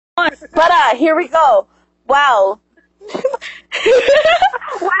But here we go. Wow.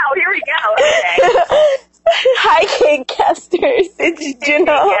 Wow, here we go. Okay. Hi, Cake Casters. It's Juno.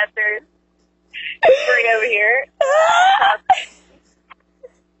 Cake Casters. Bring over here.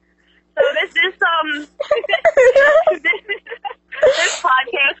 So this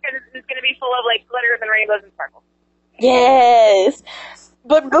podcast is going to be full of like glitters and rainbows and sparkles. Yes.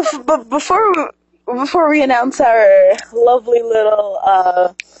 But before we announce our lovely little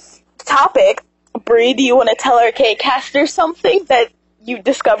topic, Bree, do you want to tell our Cake Casters something that you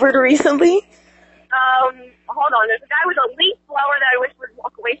discovered recently? Hold on. There's a guy with a leaf blower that I wish would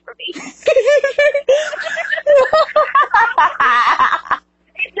walk away from me.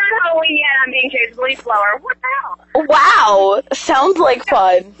 It's not Halloween yet. I'm being chased with a leaf blower. What the hell? Wow. Sounds like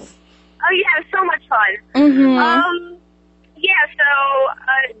fun. Oh, yeah. It was so much fun. Mm-hmm. Yeah, so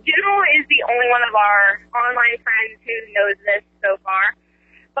Juno is the only one of our online friends who knows this so far.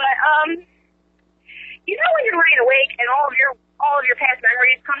 But, you know when you're lying awake and all of your past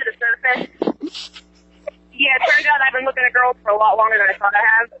memories come to the surface? Yeah, it turns out I've been looking at girls for a lot longer than I thought I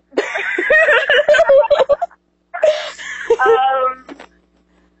have.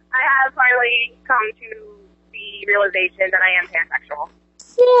 I have finally come to the realization that I am pansexual.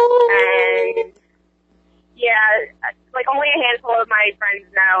 And, yeah, like only a handful of my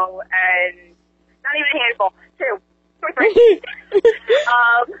friends know, and not even a handful, two or three.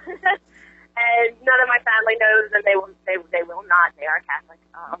 And none of my family knows, and they will not. They are Catholic.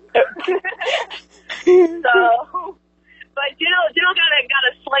 So, but Juno got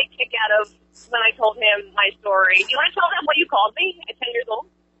a slight kick out of when I told him my story. Do you want to tell them what you called me at 10 years old?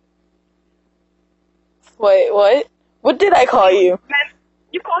 Wait, what? What did I call you?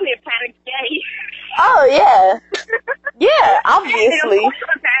 You called me a panicked gay. Oh, yeah. Yeah, obviously. A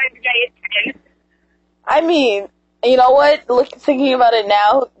panicked gay at 10. I mean, you know what? Thinking about it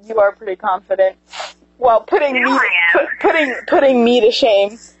now, you are pretty confident. Well, putting me to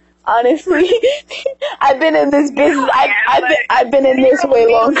shame. Honestly, I've been in this business. I've been in this way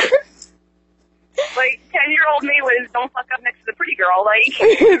longer. Like 10-year-old me was don't fuck up next to the pretty girl. Like,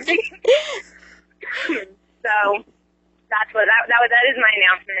 so that's what that is my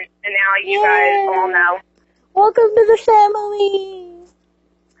announcement. And now you guys all know. Welcome to the family.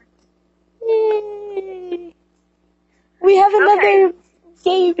 Yay. We have another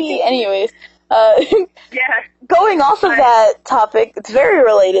baby. Anyways, yeah. Going off of that topic, it's very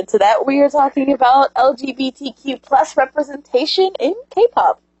related to that. We are talking about LGBTQ plus representation in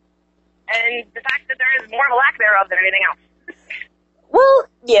K-pop. And the fact that there is more of a lack thereof than anything else. Well,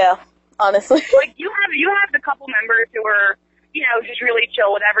 yeah, honestly. Like you have the couple members who are, just really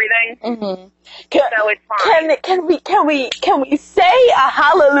chill with everything. Mm-hmm. So it's fine. Can we say a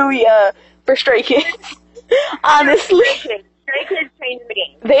hallelujah for Stray Kids? Honestly. Stray Kids changing the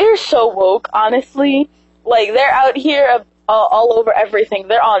game. They're so woke, honestly. Like, they're out here all over everything.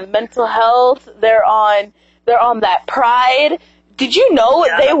 They're on mental health. They're on that Pride. Did you know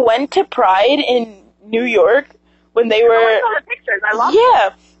they went to Pride in New York when they were? I saw the pictures. I love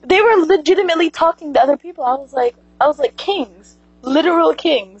them. They were legitimately talking to other people. I was like kings, literal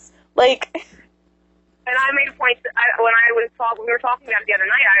kings. Like. And I made a point when we were talking about it the other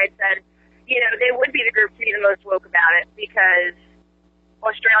night. I had said, they would be the group to be the most woke about it because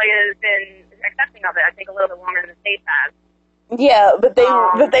Australia has been accepting of it, I think, a little bit longer than the States has. Yeah, but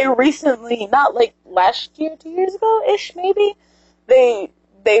they recently, not like last year, 2 years ago-ish, maybe, they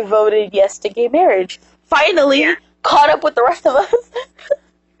voted yes to gay marriage. Finally, caught up with the rest of us.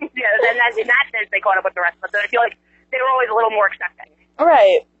 Yeah, then in that sense, they caught up with the rest of us. And I feel like they were always a little more accepting.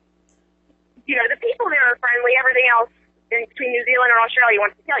 Right. The people there are friendly. Everything else in between New Zealand and Australia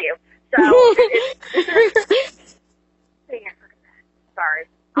wants to kill you. So, sorry.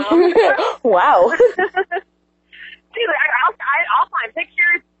 Wow. See, I'll find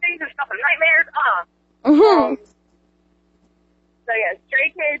pictures, things and stuff, and nightmares. So yeah,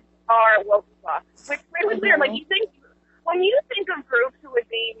 Stray Kids are woke as fuck. Which is weird. Like when you think of groups who would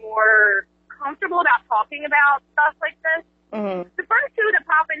be more comfortable about talking about stuff like this, the first two that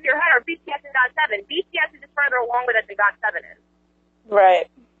pop into your head are BTS and GOT7. BTS is just further along with it than GOT7 is. Right.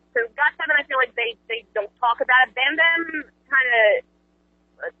 So GOT7, I feel like they don't talk about it. Bam Bam kind of.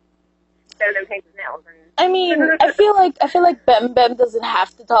 Paints his nails. I mean, I feel like Bam Bam doesn't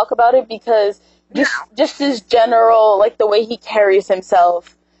have to talk about it because just his general, like the way he carries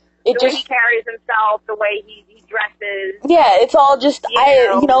himself. The way he carries himself, the way he dresses. Yeah, it's all just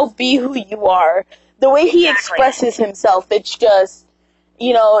be who you are. The way he expresses himself, it's just,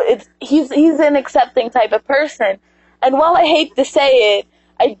 he's an accepting type of person. And while I hate to say it,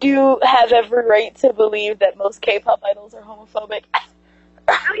 I do have every right to believe that most K-pop idols are homophobic.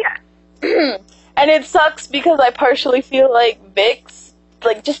 Oh, yeah. And it sucks because I partially feel like Vicks,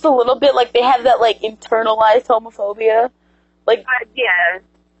 like, just a little bit, like, they have that, like, internalized homophobia. Like, yeah.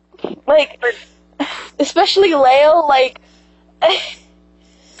 Like, especially Leo, like... No,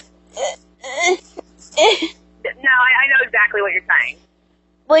 I know exactly what you're saying.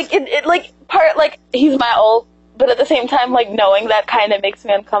 Like, he's my ult, but at the same time, like, knowing that kind of makes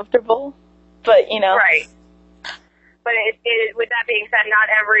me uncomfortable. But, you know. Right. But with that being said, not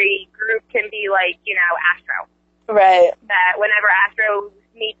every group can be like, Astro. Right. That whenever Astro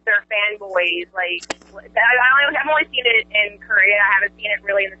meets their fanboys, like, I've only seen it in Korea. I haven't seen it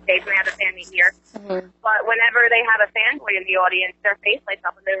really in the States when they have a fan meet here. Mm-hmm. But whenever they have a fanboy in the audience, their face lights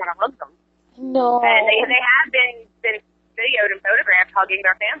up and they want to hug them. No. And they have been videoed and photographed hugging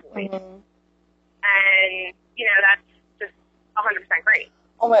their fanboys. Mm-hmm. And, that's just 100% great.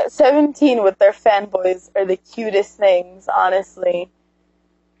 Oh my, 17 with their fanboys are the cutest things, honestly.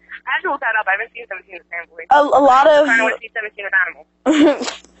 I have to look that up. I haven't seen 17 with fanboys. A lot of... I want to see 17 with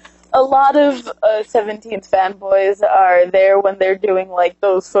animals. A lot of 17's fanboys are there when they're doing, like,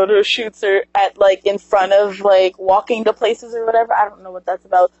 those photo shoots or at, like, in front of, like, walking to places or whatever. I don't know what that's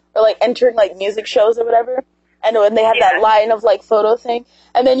about. Or, like, entering, like, music shows or whatever. And when they have that line of, like, photo thing.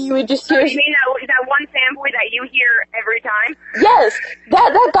 And then you would just hear... You mean that one fanboy that you hear every time? Yes!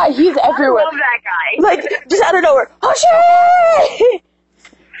 That guy, he's everywhere. I love that guy. Like, just out of nowhere. Oh, shit!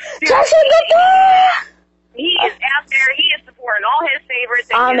 He is out there. He is supporting all his favorites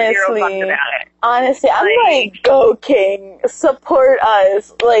and gives zero fucks about it. Honestly, I'm like, go King. Support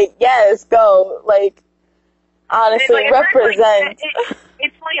us. Like, yes, go. Like, honestly, represent.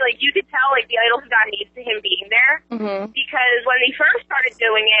 It's funny, like, you could tell, like, the idols got used to him being there. Mm-hmm. Because when they first started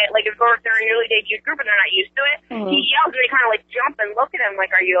doing it, like, if they're a newly debuted group and they're not used to it, he yells and they kind of, like, jump and look at him like,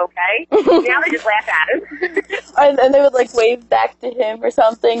 are you okay? Now they just laugh at him. And they would, like, wave back to him or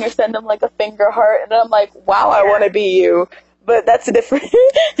something or send him, like, a finger heart. And I'm like, wow, I want to be you. But that's a different...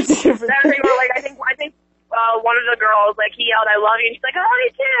 That's like, I think one of the girls, like, he yelled, I love you, and she's like, I love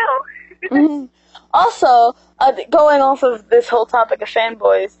you too. Mm-hmm. Also, going off of this whole topic of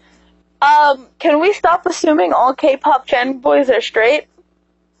fanboys, can we stop assuming all K-pop fanboys are straight?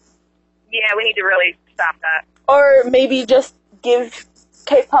 Yeah, we need to really stop that. Or maybe just give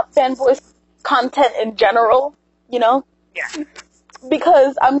K-pop fanboys content in general, you know? Yeah.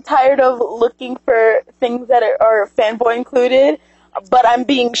 Because I'm tired of looking for things that are fanboy included, but I'm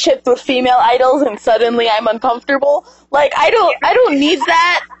being shipped with female idols and suddenly I'm uncomfortable. Like, I don't need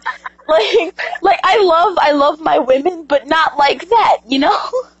that. Like I love my women, but not like that, you know?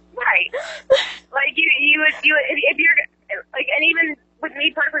 Right. Like you if you're like, and even with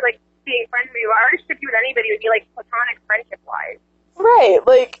me personally, like being friends with you, I already ship you with anybody would be like platonic friendship wise. Right.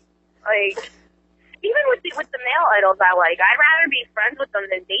 Like even with the male idols I like, I'd rather be friends with them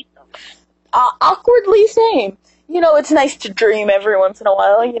than date them. Awkwardly same. You know, it's nice to dream every once in a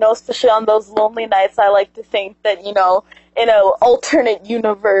while, you know, especially on those lonely nights. I like to think that, you know, in an alternate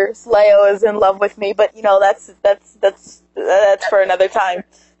universe, Leo is in love with me, but, you know, that's for another time.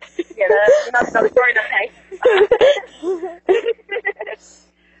 Yeah, that's another story to say.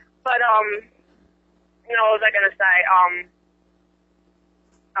 But, you know, what was I gonna say?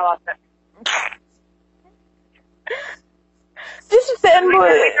 I lost it. This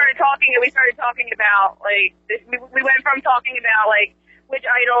fanboy. We started talking about, like, this, we went from talking about, like, which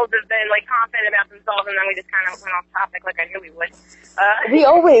idols have been, like, confident about themselves, and then we just kind of went off topic like I knew we would. We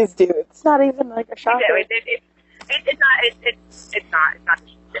always do. It's not even, like, a shocker. It's not.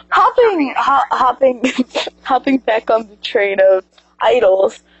 Hopping back on the train of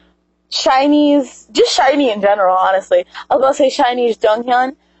idols, Shiny's, just Shiny in general, honestly. I was about to say Shiny's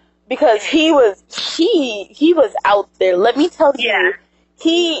Junghyun, because he was out there. Let me tell you,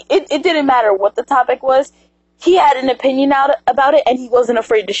 it didn't matter what the topic was. He had an opinion about it, and he wasn't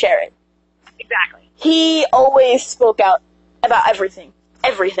afraid to share it. Exactly. He always spoke out about everything.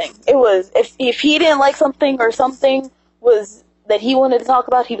 Everything. It was, if he didn't like something or something was that he wanted to talk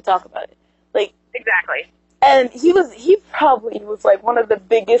about, he would talk about it. Like, exactly. And he probably was, like, one of the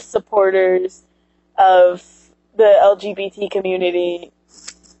biggest supporters of the LGBT community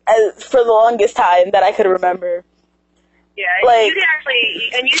for the longest time that I could remember. Yeah, like, you did actually,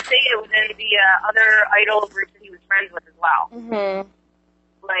 and you say it within the other idol groups that he was friends with as well. Mm-hmm.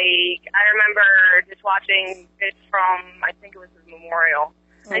 Like, I remember just watching it from, I think it was his memorial,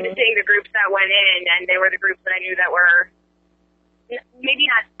 and just seeing the groups that went in, and they were the groups that I knew that were maybe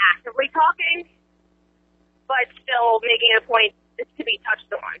not actively talking, but still making it a point to be touched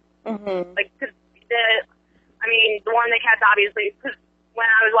on. Mm-hmm. Like, cause the one that kept obviously, because when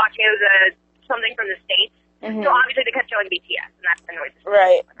I was watching it was something from the States, so obviously they kept showing BTS, and that's annoying.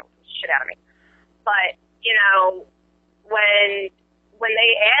 Right. Like, shit out of me. But, you know, when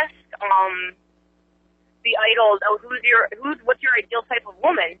they ask, the idols, what's your ideal type of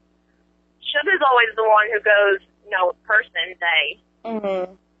woman? Sugar's always the one who goes, no, person, they.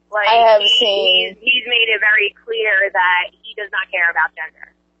 Mm-hmm. Like, I have seen. He's made it very clear that he does not care about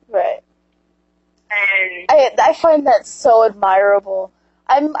gender. Right. And I find that so admirable.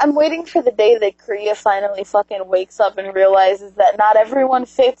 I'm waiting for the day that Korea finally fucking wakes up and realizes that not everyone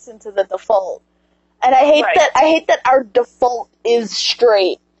fits into the default. And I hate that our default is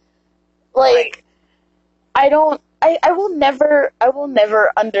straight. Like, I will never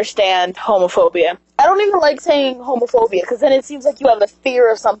understand homophobia. I don't even like saying homophobia, because then it seems like you have a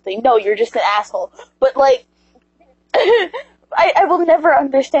fear of something. No, you're just an asshole. But, like, I will never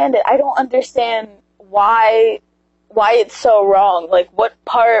understand it. I don't understand why it's so wrong. Like, what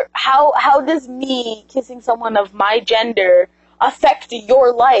part, how does me kissing someone of my gender affect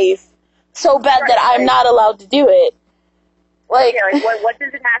your life so bad that I'm not allowed to do it? Like, yeah, like what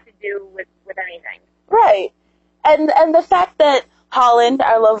does it have to do with anything? Right. And the fact that Holland,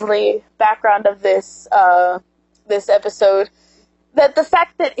 our lovely background of this episode, that the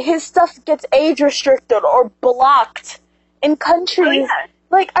fact that his stuff gets age restricted or blocked in countries,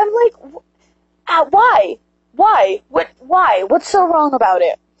 like, I'm like, why? Why? Why? What's so wrong about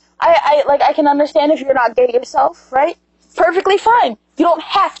it? I can understand if you're not gay yourself, right? Perfectly fine. You don't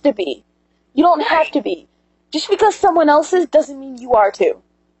have to be. You don't have to be. Just because someone else is doesn't mean you are too.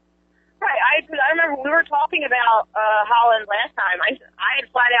 Right. I remember we were talking about Holland last time. I had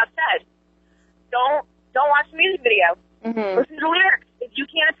flat out said, don't watch the music video. Mm-hmm. Listen to the lyrics. If you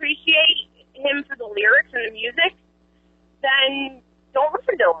can't appreciate him for the lyrics and the music, then don't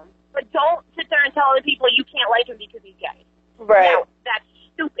listen to him. But don't sit there and tell other people you can't like him because he's gay. Right. No, that's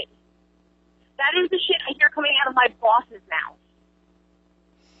stupid. That is the shit I hear coming out of my boss's mouth.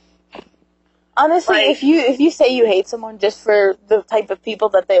 Honestly, like, if you say you hate someone just for the type of people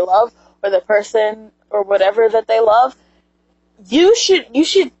that they love, or the person or whatever that they love, you should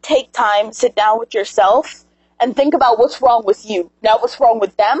take time, sit down with yourself, and think about what's wrong with you. Not what's wrong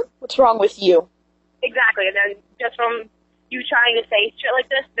with them, what's wrong with you. Exactly, and then just from you trying to say shit like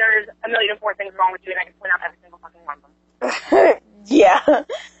this, there's a million and four things wrong with you, and I can point out every single fucking one of them. Yeah.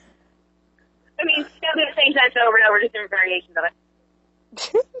 I mean, still do the same sentence over and over, just different variations of it.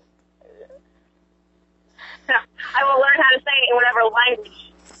 I will learn how to say it in whatever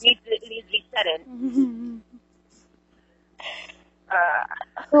language it needs to be said in.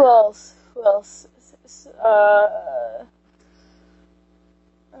 Who else?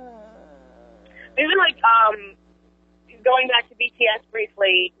 Even like, going back to BTS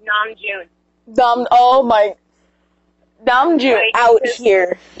briefly, Namjoon. Namjoon like, out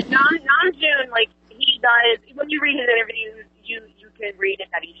here. Namjoon, like, he does, when you read his interviews, you can read it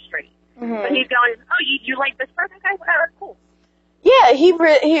that he's straight. Mm-hmm. But he's going, oh, you like this person? Okay, whatever, cool. Yeah, he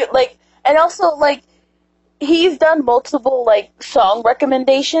like, and also, like, he's done multiple, like, song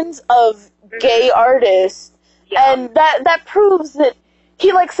recommendations of gay artists, and that proves that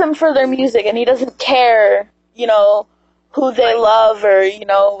he likes them for their music, and he doesn't care, you know, who they love, or, you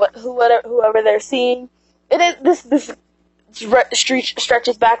know, whoever they're seeing. This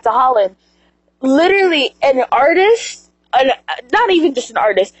stretches back to Holland. Literally, an artist, not even just an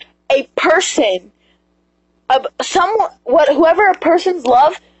artist, a person, whoever a person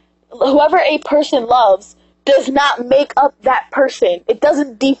loves does not make up that person. It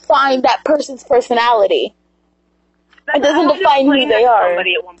doesn't define that person's personality. It doesn't define who they are.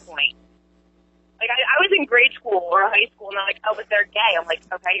 Somebody at one point. Like, I was in grade school or high school, and they're like, oh, but they're gay. I'm like,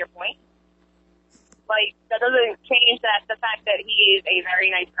 okay, your point? Like, that doesn't change the fact that he is a very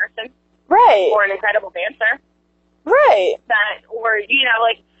nice person. Right. Or an incredible dancer. Right. Or, you know,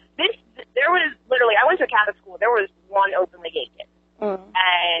 like, there was literally, I went to a Catholic school, there was one openly gay kid.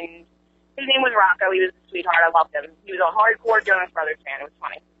 And his name was Rocco, he was a sweetheart, I loved him. He was a hardcore Jonas Brothers fan, it was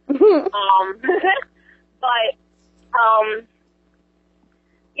funny. But,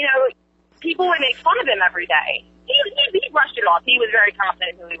 you know, people would make fun of him every day. He brushed it off, he was very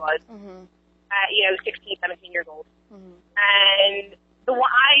confident in who he was. At, you know, 16, 17 years old. And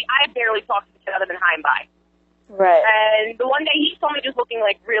I barely talked to the kid other than hi and bye. Right. And the one day he saw me just looking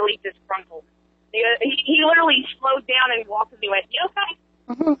like really disgruntled. He literally slowed down and walked with me and went, you okay?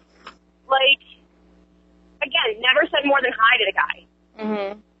 Like, again, never said more than hi to the guy.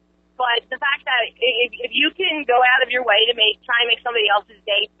 But the fact that if you can go out of your way to try and make somebody else's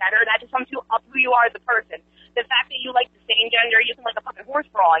day better, that just sums you up who you are as a person. The fact that you like the same gender, you can like a fucking horse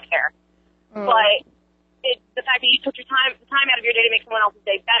for all I care. But the fact that you took the time out of your day to make someone else's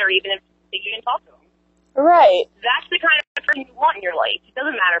day better, even if you didn't talk to them. Right. That's the kind of person you want in your life. It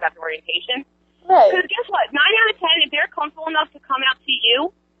doesn't matter about the orientation. Right. Because guess what? 9 out of 10, if they're comfortable enough to come out to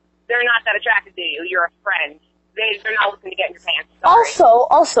you, they're not that attracted to you. You're a friend. They're not looking to get in your pants. Sorry.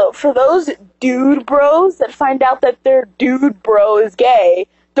 Also, for those dude bros that find out that their dude bro is gay,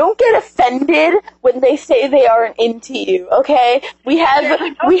 don't get offended when they say they aren't into you, okay? We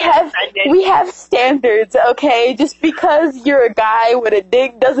have standards, okay? Just because you're a guy with a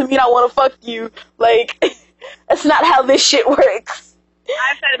dick doesn't mean I want to fuck you. Like, that's not how this shit works.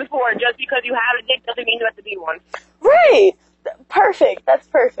 I've said it before, just because you have a dick doesn't mean you have to be one. Right! Perfect. That's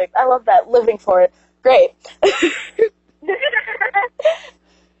perfect. I love that. Living for it. Great. Because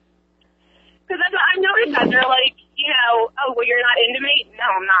I've noticed that they're like, you know, oh, well, you're not into me? No,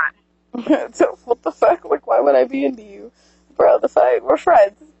 I'm not. So, what the fuck? Like, why would I be into you? Bro, the fuck? We're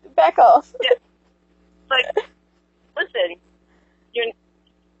friends. Back off. Yeah. Like, listen,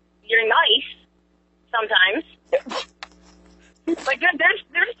 you're nice sometimes. Like, there's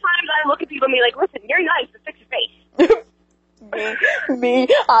times I look at people and be like, listen, you're nice, but fix your face. me,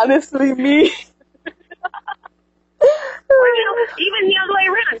 honestly, me. Or, you know, even the other way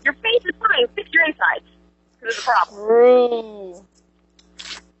around. Your face is fine, fix your insides. Because there's a problem. True.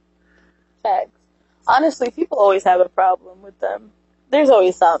 Facts. Honestly, people always have a problem with them. There's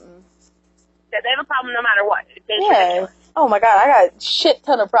always something. Yeah, they have a problem no matter what. It's ridiculous. Oh my god, I got a shit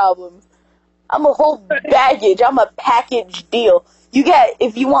ton of problems. I'm a whole baggage. I'm a package deal.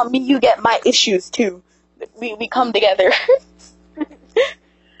 If you want me, you get my issues too. We come together.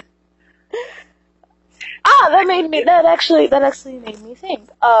 That actually made me think.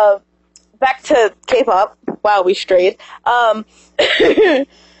 Back to K-pop. Wow, we strayed.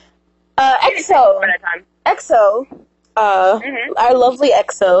 EXO, our lovely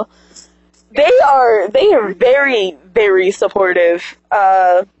EXO, they are very, very supportive.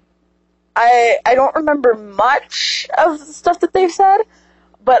 I don't remember much of the stuff that they've said,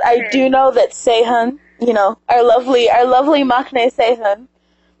 but I do know that Sehun, you know, our lovely Maknae Sehun,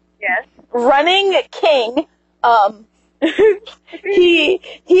 yes, running king, he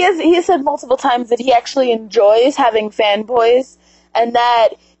has said multiple times that he actually enjoys having fanboys, and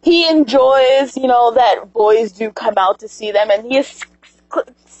that he enjoys, you know, that boys do come out to see them, and he has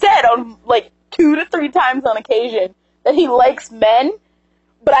said on like 2 to 3 times on occasion that he likes men,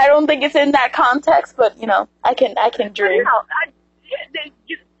 but I don't think it's in that context. But you know, I can dream.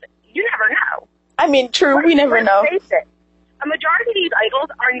 You never know. I mean, true, we never know. Face it, a majority of these idols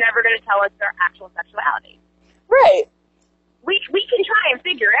are never going to tell us their actual sexuality. Right. We can try and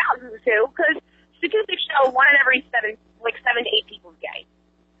figure out who's who, because statistics show 1 in every 7 to 8 people is gay.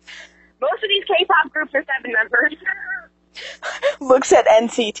 Most of these K-pop groups are 7 members. Looks at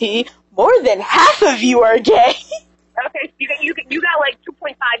NCT. More than half of you are gay. Okay, so you got like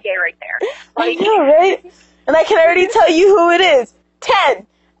 2.5 gay right there. Like, I know, right? And I can already tell you who it is. 10,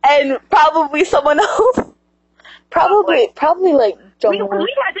 and probably someone else. Probably like Jung.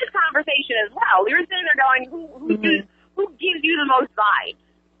 We had this conversation as well. We were sitting there going, who gives you the most vibe?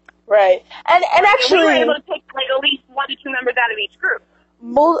 Right, and actually, we were able to pick like at least 1 to 2 members out of each group.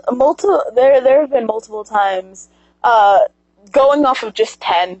 There have been multiple times, going off of just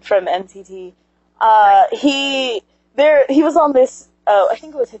 10 from NCT. He was on this. I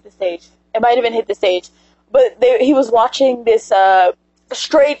think it was Hit the Stage. It might have been Hit the Stage, but he was watching this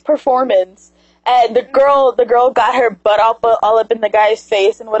straight performance, and the girl got her butt all up in the guy's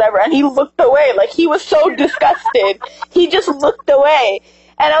face and whatever, and he looked away. Like, he was so disgusted. He just looked away,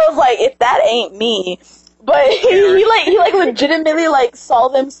 and I was like, if that ain't me. But he legitimately like saw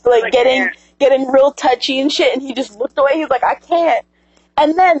them like getting real touchy and shit, and he just looked away. He was like, I can't.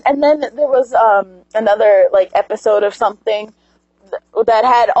 And then there was another like episode of something that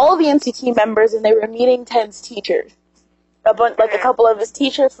had all the NCT members, and they were meeting Ten's teachers, a couple of his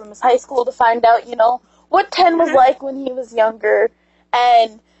teachers from his high school, to find out, you know, what Ten was like when he was younger.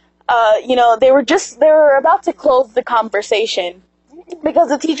 And you know, they were about to close the conversation because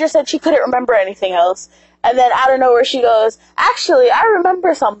the teacher said she couldn't remember anything else. And then out of nowhere she goes, actually, I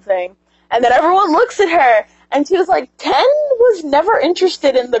remember something. And then everyone looks at her, and she was like, Ten was never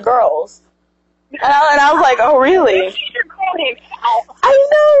interested in the girls. And I was like, oh, really? I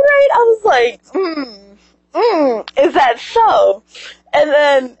know, right? I was like, is that so?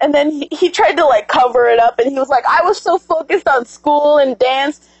 And then he tried to like cover it up, and he was like, I was so focused on school and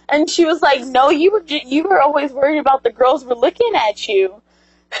dance. And she was like, no, you were always worried about the girls were looking at you.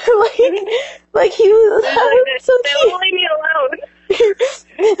 like he was so cute. Leave me alone.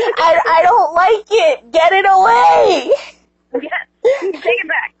 I don't like it. Get it away. Yeah, take it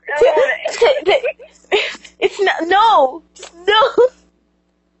back. It's not. No.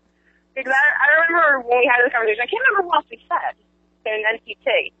 Yeah, Because I remember when we had this conversation, I can't remember what else we said in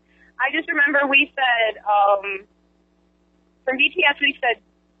NCT. I just remember we said, from BTS we said,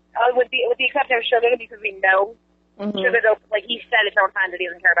 with the exception of Sugar, because we know Sugar, like he said it several times that he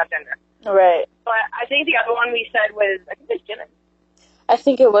doesn't care about gender. Right. But I think the other one we said was, I think it was Jimin. I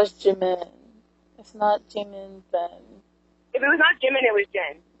think it was Jimin. If not Jimin, then... If it was not Jimin, it was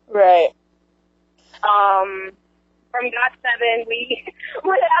Jin. Right. From GOT7, we,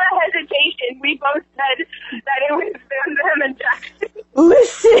 without a hesitation, we both said that it was them and Jackson.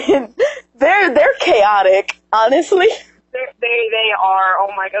 Listen, they're chaotic, honestly. They are,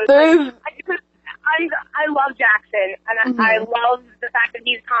 oh my god. I love Jackson, and I love the fact that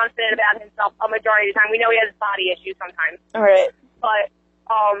he's confident about himself a majority of the time. We know he has body issues sometimes. Right. But,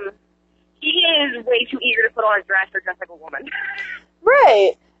 he is way too eager to put on a dress or dress like a woman.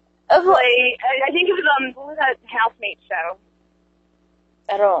 Right. Like, I think it was, what was that housemate show?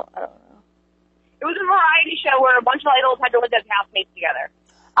 I don't know. It was a variety show where a bunch of idols had to live as housemates together.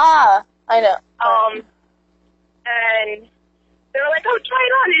 Ah, I know. And they were like, oh, try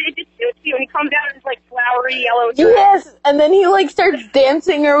it on, it just suits you. And he comes out in this, like, flowery yellow dress. Yes, and then he, like, starts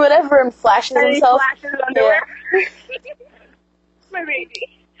dancing or whatever and flashes and himself. And he flashes underwear. Yeah. My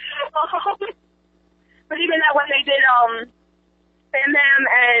baby. But even that when they did, Bam Bam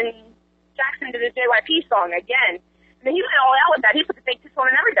and Jackson did his JYP song again. I mean, he went all out with that. He put the fake tits on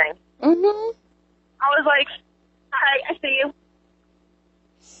and everything. Mm-hmm. I was like, I see you.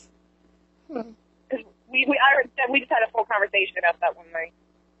 We just had a full conversation about that one night.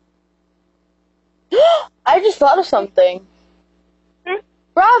 I just thought of something.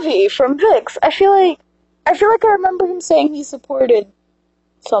 Ravi from VIX. I feel like I remember him saying he supported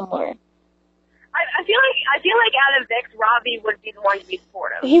somewhere. I feel like out of VIX, Ravi would be the one to be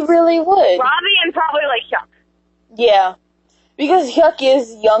supportive. He really would. Ravi and probably like Hyuk. Yeah, because Hyuk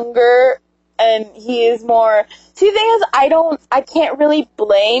is younger and he is more. See, the thing is, I can't really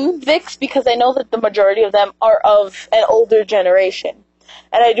blame VIX because I know that the majority of them are of an older generation,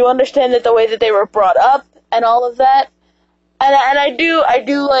 and I do understand that the way that they were brought up and all of that, and I do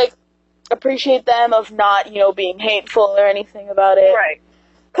like appreciate them of not being hateful or anything about it. Right.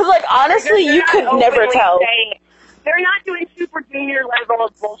 Because, like, honestly, you could never tell. They're not doing Super Junior level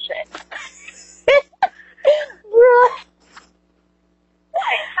of bullshit. Tell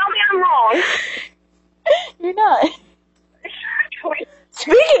me I'm wrong. You're not.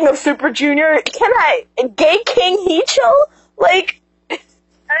 Speaking of Super Junior, Gay King Heechul? Like... I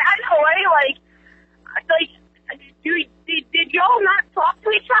know, right? Did y'all not talk to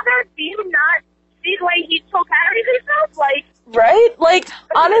each other? Do you not see the way Heechul carries himself? Like... Right? Like,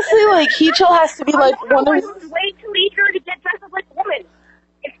 honestly, like, Heechul has to be, like, one of... He's way too eager to get dressed up like a woman.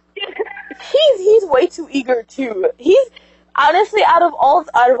 He's way too eager, too. He's, honestly, out of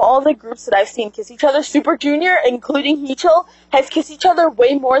all the groups that I've seen kiss each other, Super Junior, including Heechul, has kissed each other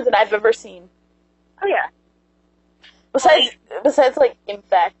way more than I've ever seen. Oh, yeah. Besides, like, in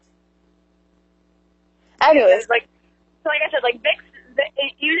fact. Anyways. Like I said, like, VIX,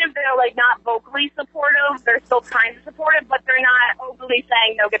 even if they're, like, not vocally supportive, they're still kind of supportive, but they're not overly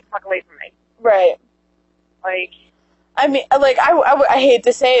saying, no, get the fuck away from me. Right. Like... I mean, like, I hate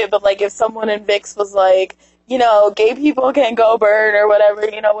to say it, but, like, if someone in VIX was like, gay people can go burn or whatever,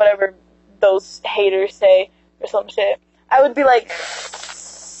 whatever those haters say or some shit, I would be like,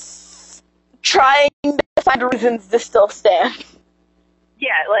 trying to find reasons to still stand.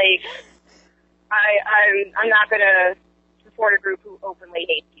 Yeah, like, I'm not gonna support a group who openly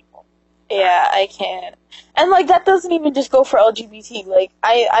hates people. Yeah, I can't. And, like, that doesn't even just go for LGBT. Like,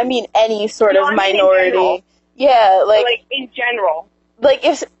 I mean any sort of minority. Yeah, like, in general. Like,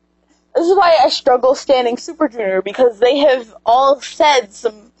 this is why I struggle standing Super Junior, because they have all said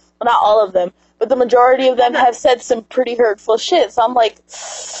well, not all of them, but the majority of them have said some pretty hurtful shit, so I'm like...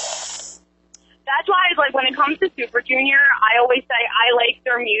 That's why, like, when it comes to Super Junior, I always say I like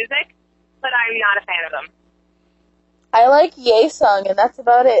their music, but I'm not a fan of them. I like Ye-sung, and that's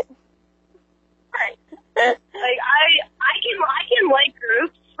about it. Right. Like, I can like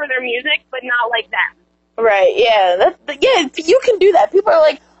groups for their music, but not like them. Right, yeah. You can do that. People are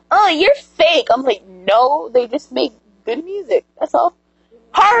like, oh, you're fake. I'm like, no, they just make good music. That's all.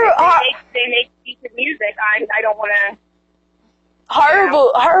 They make decent music. I don't want to...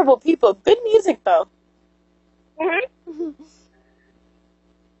 Horrible people. Good music, though. Mm-hmm.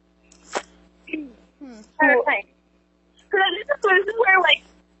 I don't think. Because this is where, like,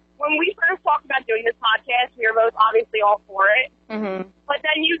 when we first talked about doing this podcast, we were both obviously all for it. Mm-hmm. But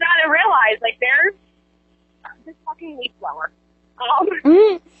then you gotta realize, like, there's this fucking leaf blower.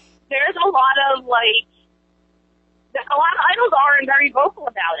 There's a lot of idols aren't very vocal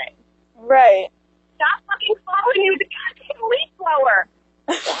about it. Right. Stop fucking following me with the goddamn leaf blower.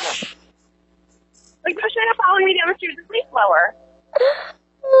 Like, go straight up following me down the street with the leaf blower.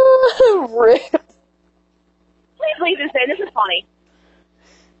 Rip. Please leave this in. This is funny.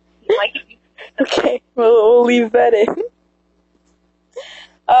 Like, Okay, we'll leave that in.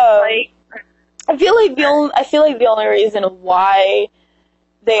 like, I feel like the only reason why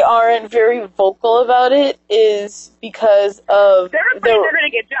they aren't very vocal about it is because of they're afraid they're gonna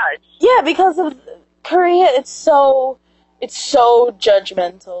get judged. Yeah, because of Korea. It's so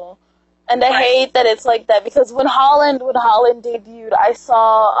judgmental, and I hate that it's like that. Because when Holland debuted, I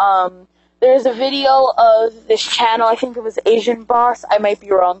saw there's a video of this channel. I think it was Asian Boss. I might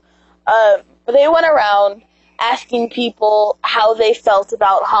be wrong. They went around asking people how they felt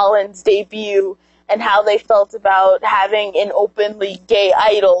about Holland's debut and how they felt about having an openly gay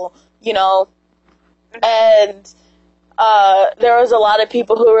idol, you know. And there was a lot of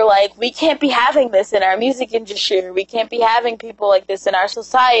people who were like, we can't be having this in our music industry. We can't be having people like this in our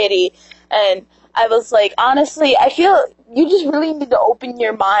society. And I was like, honestly, I feel you just really need to open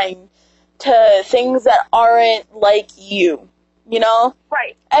your mind to things that aren't like you. You know?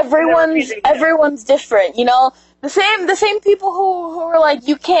 Right. Everyone's different, you know? The same people who are like,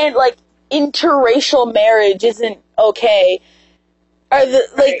 you can't, like, interracial marriage isn't okay. Are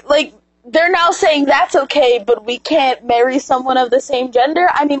like, they're now saying that's okay, but we can't marry someone of the same gender?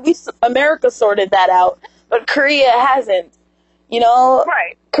 I mean, America sorted that out, but Korea hasn't. You know?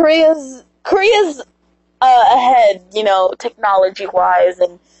 Right. Korea's ahead, you know, technology-wise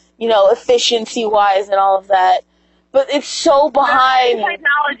and, you know, efficiency-wise and all of that. But it's so behind. In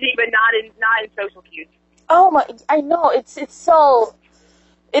technology, but not in social cues. Oh my! I know it's so.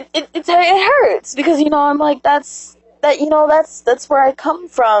 It hurts because, you know, I'm like that's where I come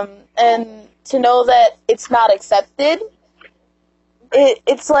from, and to know that it's not accepted.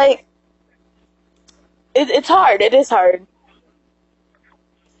 It's like it's hard. It is hard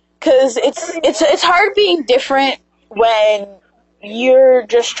because it's hard being different when you're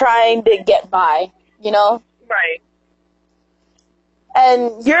just trying to get by. You know. Right.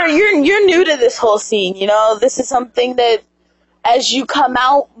 And you're new to this whole scene, you know? This is something that as you come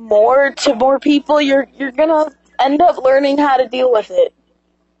out more to more people, you're gonna end up learning how to deal with it.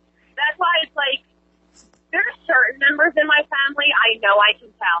 That's why it's like, there are certain members in my family I know I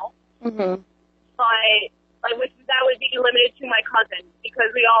can tell. Mm-hmm. But, like, that would be limited to my cousin,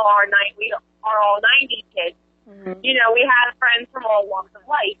 because we are all 90s kids. Mm-hmm. You know, we have friends from all walks of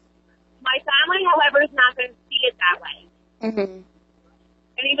life. My family, however, is not going to see it that way. Mm-hmm.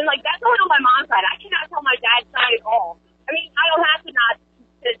 And even, like, that's only on my mom's side. I cannot tell my dad's side at all. I mean, I don't have to not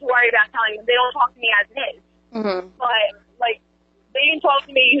to worry about telling them. They don't talk to me as it is. Mm-hmm. But, like, they didn't talk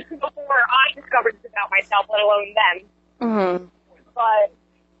to me before I discovered this about myself, let alone them. Mm-hmm. But,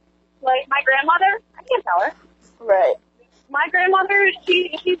 like, my grandmother, I can't tell her. Right. My grandmother,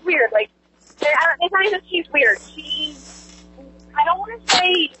 she's weird. Like, it's not even that she's weird. I don't want to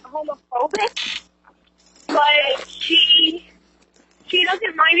say homophobic, but she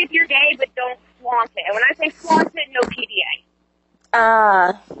doesn't mind if you're gay, but don't flaunt it. And when I say flaunt it, no PDA.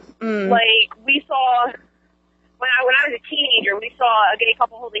 Like, we saw, when I was a teenager, we saw a gay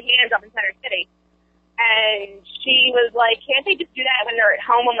couple holding hands up in Center City. And she was like, can't they just do that when they're at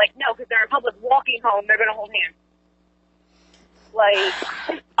home? I'm like, no, because they're in public walking home, they're going to hold hands. Like,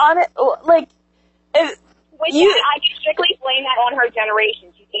 on it, like, I can strictly blame that on her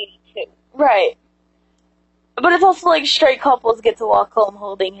generation. She's 82. Right. But it's also like straight couples get to walk home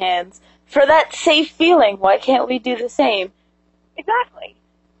holding hands. For that safe feeling, why can't we do the same? Exactly.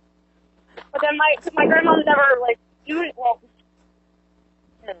 But then my grandmother never, like, as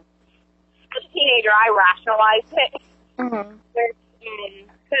a teenager, I rationalized it. Mm-hmm.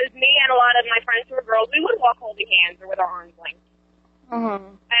 Because me and a lot of my friends who were girls, we would walk holding hands or with our arms linked. Mm-hmm.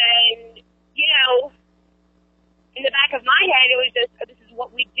 And, you know, in the back of my head, it was just, this is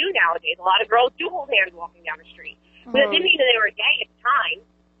what we do nowadays. A lot of girls do hold hands walking down the street. Mm-hmm. But it didn't mean that they were gay at the time.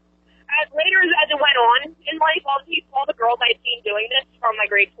 Later, as it went on in life, all the girls I'd seen doing this from my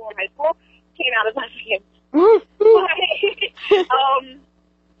grade school and high school came out as lesbians. You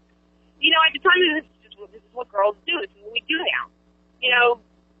know, at the time, this is what girls do. This is what we do now. You know,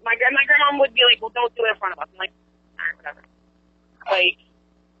 my grandma would be like, well, don't do it in front of us. I'm like, all right, whatever. Like,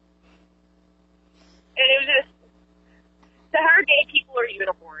 and it was just, to her, gay people are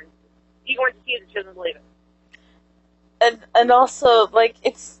unicorns. You weren't to see it, she doesn't believe it. And also, like,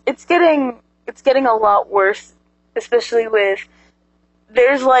 it's getting a lot worse, especially with,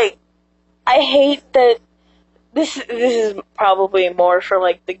 there's, like, I hate that, this is probably more for,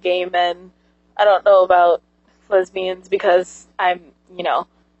 like, the gay men. I don't know about lesbians because I'm, you know,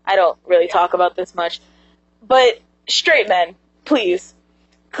 I don't really talk about this much. But straight men, please.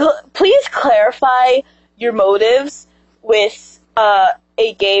 Please clarify your motives with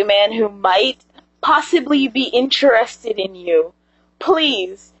a gay man who might possibly be interested in you.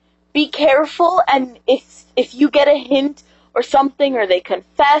 Please be careful, and if you get a hint or something, or they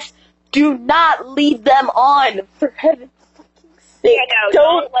confess, do not lead them on. For heaven's fucking sake, Yeah,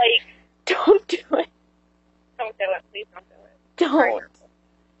 no, don't do it. Don't do it, please don't do it. Don't.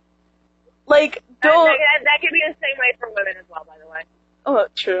 Like, don't. That could be the same way for women as well, by the way. Oh,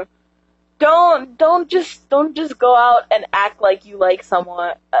 true. Don't just go out and act like you like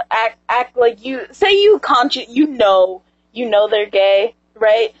someone. Act like you know they're gay,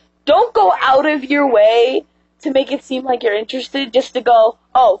 right? Don't go out of your way to make it seem like you're interested just to go,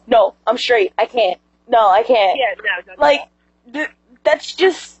 oh, no, I'm straight. I can't. No, I can't. Yeah, no, don't. Like, that's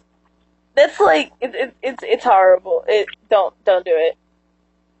like, it's horrible. Don't do it.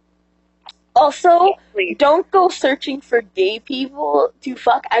 Also, please. Don't go searching for gay people to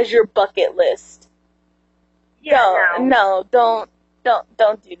fuck as your bucket list. Yeah, No, don't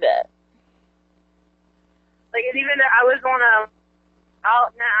do that. Like, it's even, I was on a,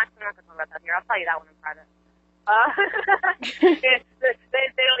 I'm not going to talk about that here. I'll tell you that one in private.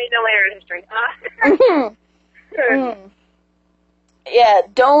 They don't need no later in history. Yeah,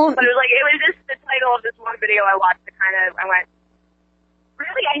 don't. But it was just the title of this one video I watched that I went,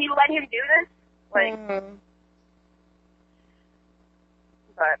 really? And you let him do this? Like,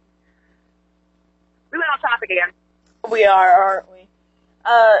 but we went off topic again. We are, aren't we?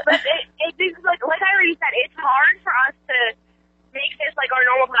 But it's like I already said, it's hard for us to make this like our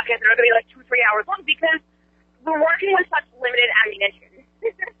normal podcast. They're going to be like 2-3 hours long because we're working with such limited ammunition.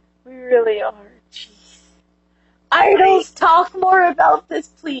 We really are. Jeez. Idols, talk more about this,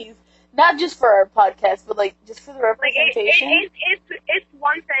 please. Not just for our podcast, but like just for the representation. Like it's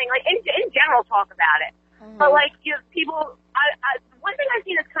one thing. Like in general, talk about it. Mm-hmm. But like people, one thing I've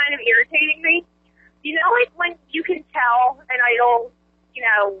seen that's kind of irritating me. You know, like when you can tell an idol, you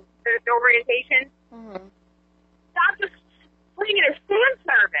know, their orientation. Mm-hmm. Stop just putting it as fan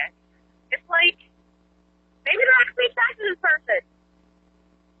service. It's like maybe they're actually attracted to this person.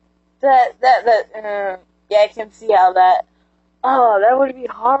 Yeah, I can see how that. Oh, that would be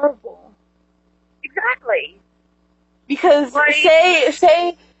horrible. Exactly. Because like,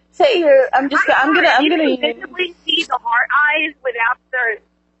 say you're. I'm gonna visibly see the heart eyes without the.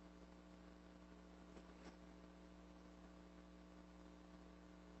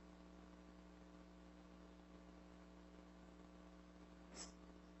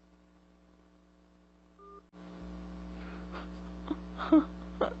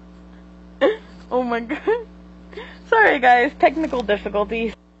 Oh my god. Sorry guys, technical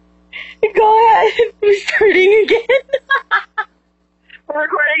difficulties. Go ahead, we're starting again. We're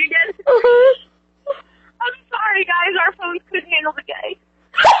recording again? I'm sorry guys, our phones couldn't handle the gay.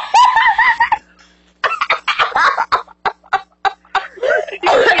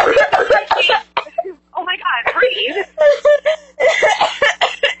 Oh my god, breathe.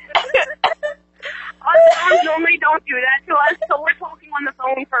 Our phones normally don't do that to us, so we're talking on the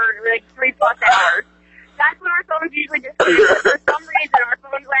phone for like 3+ hours. That's what our phones usually just do. For some reason, our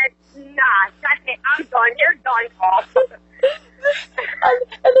phones went, nah, that's it, I'm done, you're done, Paul. And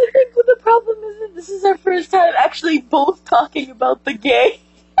I think what the problem is that this is our first time actually both talking about the gay.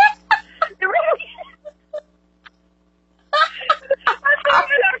 It really is. I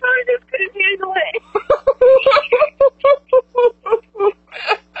think our phones just couldn't handle it.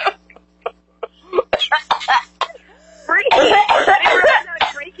 Breathe. I didn't realize I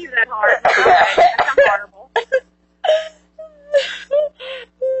would break you that hard. Okay, that sounds horrible.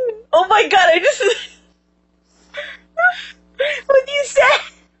 Oh my god, I just... What you said?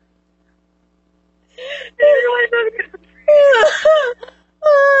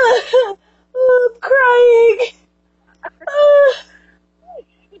 I'm crying.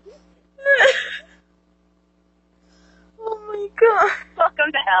 Oh my god.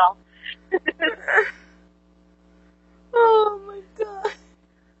 Welcome to hell. Oh my god.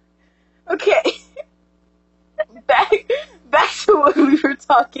 Okay. Back to what we were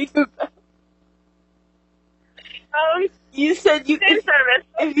talking about. You said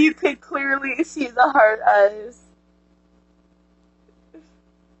if you could clearly see the heart eyes.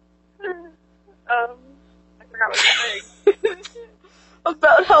 I forgot what I was saying.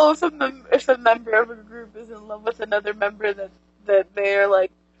 About how if a member of a group is in love with another member that they're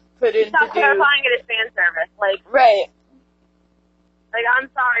like put in Stop to do. clarifying it as fan service. Like, right. Like, I'm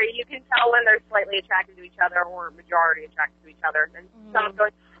sorry, you can tell when they're slightly attracted to each other or majority attracted to each other. And someone's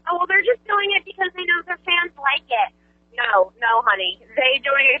going, oh, well, they're just doing it because they know their fans like it. No, honey. They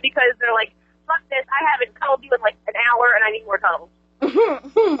doing it because they're like, fuck this, I haven't cuddled you in like an hour and I need more cuddles.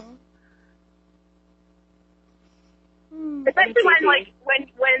 Especially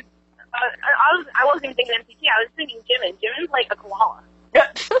when I wasn't even thinking MCT, I was thinking Jimin. Jimin's like a koala.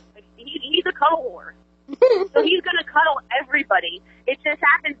 Like, he's a cuddle whore. So he's gonna cuddle everybody. It just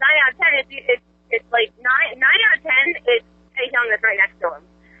happens 9 out of 10. It's like 9 out of 10 is Taehyung that's right next to him.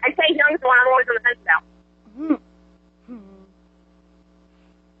 And Taehyung's the one I'm always on the fence about.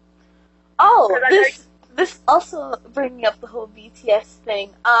 Oh, this also bringing up the whole BTS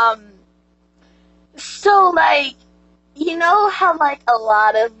thing. So like, you know how like a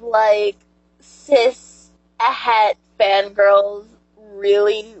lot of like cis het fangirls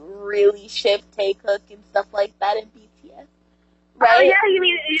really ship Taekook and stuff like that in BTS, right? Oh yeah, you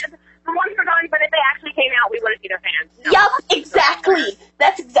mean the ones we're going, but if they actually came out, we wouldn't be their fans. No. Yup, exactly.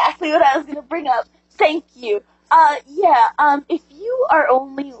 That's exactly what I was gonna bring up. Thank you. If you are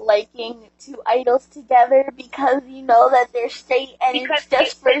only liking two idols together because you know that they're straight and because it's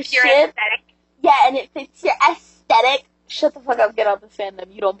just for shit, yeah, and it fits your aesthetic, shut the fuck up, get out the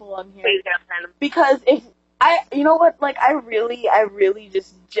fandom. You don't belong here. Please get out the fandom. Because you know what, like, I really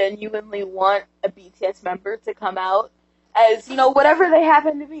just genuinely want a BTS member to come out as, you know, whatever they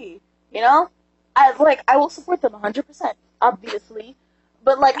happen to be, you know? I will support them 100%, obviously,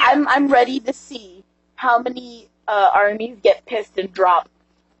 but, like, I'm ready to see how many armies get pissed and drop,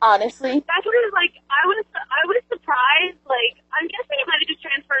 honestly. That's what it was like. I was surprised, like, I'm guessing it might have just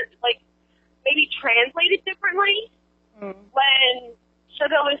transferred, like, maybe translated differently when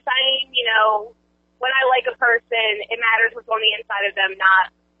Suga was saying, you know, when I like a person, it matters what's on the inside of them,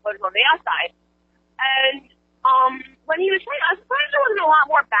 not what's on the outside. And when he was saying, I was surprised there wasn't a lot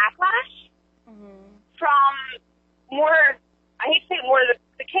more backlash from more, I hate to say it, more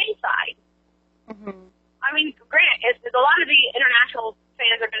the K side. I mean, granted, a lot of the international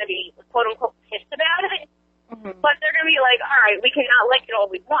fans are going to be, quote-unquote, pissed about it, but they're going to be like, all right, we cannot like it all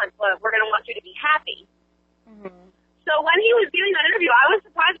we want, but we're going to want you to be happy. So when he was doing that interview, I was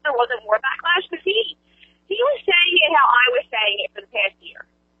surprised there wasn't more backlash, because he was saying it how I was saying it for the past year.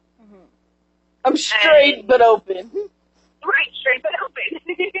 I'm straight but open. Right, straight but open.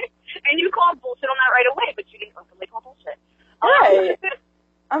 And you called bullshit on that right away, but you didn't openly call bullshit. Right.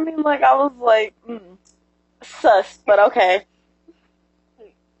 I mean, like, I was like, sus, but okay.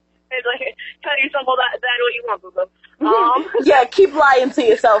 It's like, tell yourself all that what you want, boo-boo. Yeah, keep lying to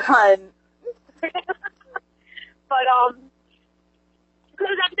yourself, hun. But,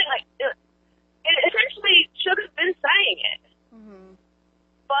 because that's the thing, like, essentially, Suga's been saying it.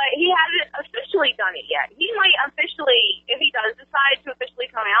 But he hasn't officially done it yet. He might officially, if he does decide to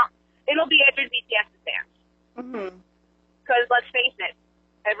officially come out, it'll be after BTS disbands. Because, let's face it,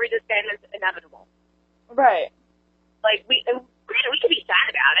 every disband is inevitable. Right. Like, granted, we could be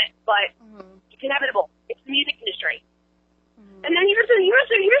sad about it, but it's inevitable. It's the music industry. And then here's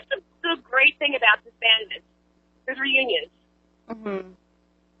the great thing about disbandments. There's reunions. In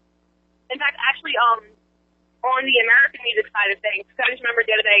fact, actually, on the American music side of things, because I just remember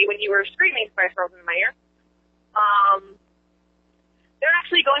the other day when you were screaming Spice Girls in my ear, they're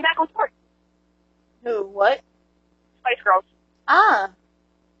actually going back on tour. Who? What? Spice Girls. Ah.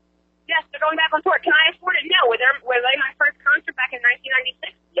 Yes, they're going back on tour. Can I afford it? No. Were they my first concert back in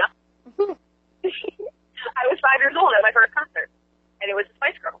 1996? Yep. I was 5 years old at my first concert, and it was the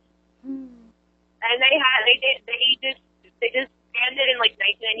Spice Girls. And they just banded in like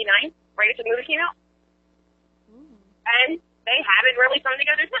 1999, right after the movie came out. And they haven't really come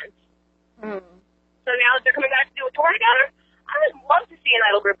together since. So now that they're coming back to do a tour together, I would love to see an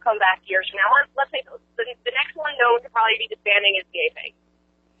idol group come back years from now. Let's say the next one known to probably be disbanding is the A-Fake.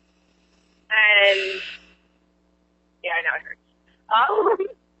 And yeah, I know it hurts.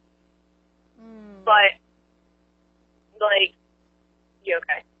 But like, you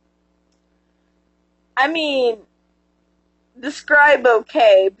okay? I mean, describe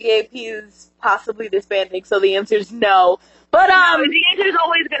okay. BAP is possibly disbanding, so the answer is no. But no, the answer is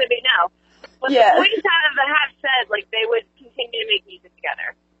always going to be no. But yeah. The boys have said like they would continue to make music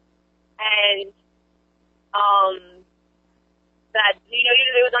together, and that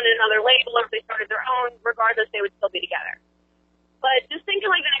either they was on another label or if they started their own, regardless they would still be together. But just think of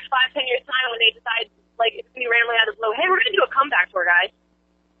like the next 5-10 years time when they decide like it's gonna be randomly out of the blue. Hey, we're gonna do a comeback tour, guys.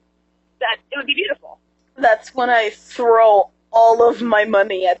 That it would be beautiful. That's when I throw all of my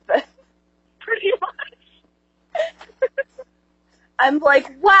money at them. Pretty much. I'm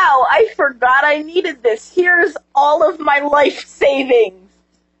like, wow, I forgot I needed this. Here's all of my life savings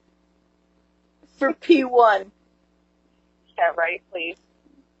for P1. Yeah, right, please.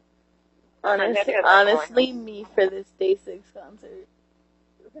 Honestly, me for this Day 6 concert.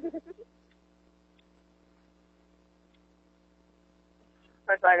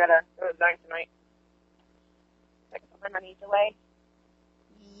 First, I gotta go to the bank tonight. I can put my money away.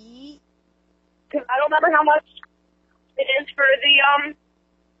 Because I don't remember how much it is for the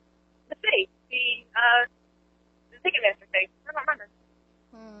fee, the Ticketmaster fee. I don't remember.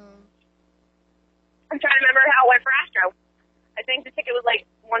 I'm trying to remember how it went for Astro. I think the ticket was like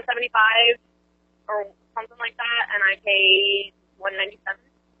 $175 or something like that, and I paid $197.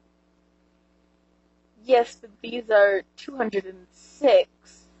 Yes, but these are $206.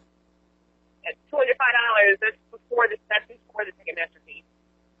 It's $205. That's before the Ticketmaster fee.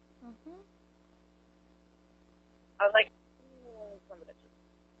 I was like, some of this.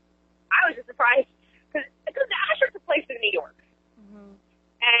 I was just surprised because the Astro took place in New York,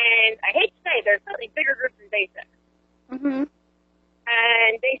 and I hate to say there's certainly bigger groups than Basic. And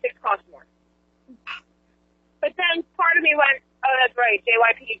Basic costs more. But then part of me went, oh, that's right,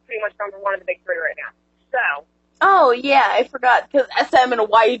 JYP is pretty much number one of the big three right now. So. Oh, yeah, I forgot, because SM and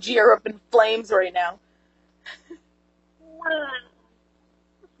YG are up in flames right now.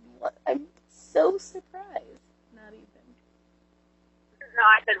 What? I'm so surprised. Not even. No,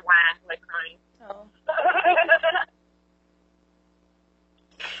 I said wah, like crying. Oh.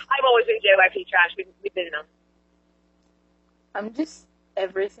 I've always been JYP trash. We've been them. I'm just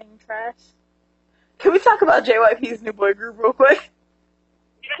everything trash. Can we talk about JYP's new boy group real quick?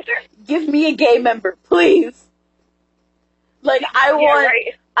 Yeah, sure. Give me a gay member, please. Like, I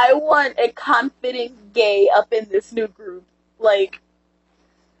want a confident gay up in this new group. Like,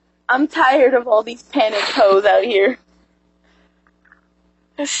 I'm tired of all these panicked hoes out here.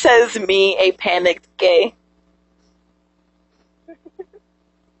 Says me, a panicked gay.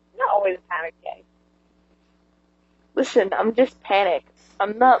 Not always a panicked gay. Listen, I'm just panicked.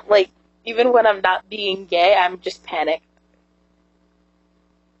 I'm not, like, even when I'm not being gay, I'm just panicked.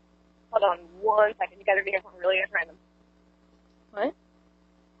 Hold on 1 second. You gotta be here something really random. What?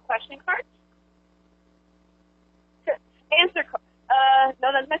 Question cards? Answer card.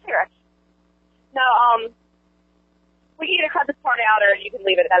 No, that's my cigarette. No, we can either cut this part out or you can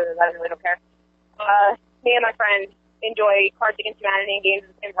leave it. I really don't care. Me and my friend enjoy Cards Against Humanity and games of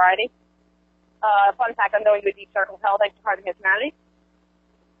the same variety. Fun fact, I'm going to a Deep Circle of Hell thanks to Cards Against Humanity.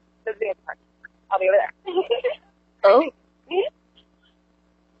 Those are the answer cards. I'll be over there. Oh?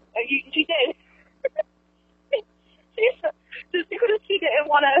 She did. Just because she didn't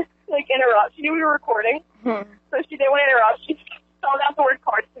want to, like, interrupt. She knew we were recording, so she didn't want to interrupt. She spelled out the word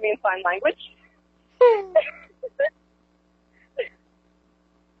cards to me in sign language.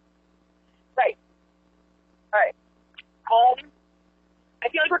 Right. All right. I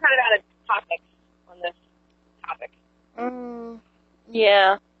feel like we're kind of out of topics on this topic.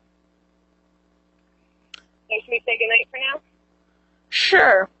 Yeah. So should we say goodnight for now?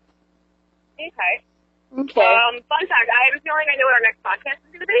 Sure. Okay. Okay. Fun fact, I have a feeling I know what our next podcast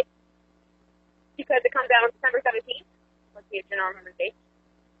is going to be. Because it comes out on December 17th. Let's see if Jenna remembers the date.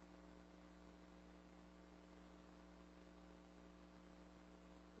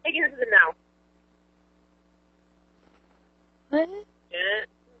 I think this is a no. What? Yeah.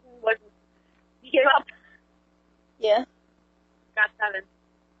 You gave up. Yeah. Got 7.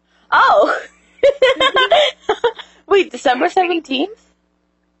 Oh! Wait, December 17th?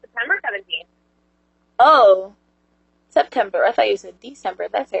 September 17th. Oh. September. I thought you said December.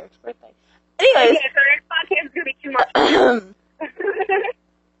 That's Eric's birthday. Anyways. Okay, so our next podcast is going to be too much.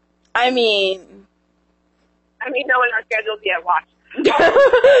 I mean, knowing our schedules yet, watch.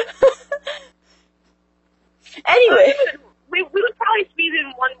 Anyway. We would probably squeeze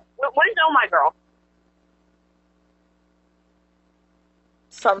in one. When's Oh My Girl?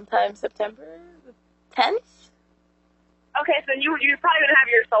 Sometime September 10th? Okay, so you're probably going to have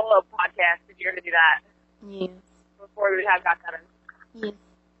your solo podcast if you're going to do that. Yes. Before we would have Got 7. Yes.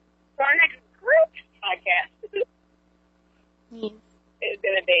 So our next group podcast Yes. is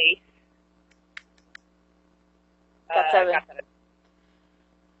going to be Got 7. Got 7.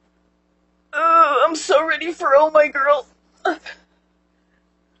 I'm so ready for Oh My Girl. I'm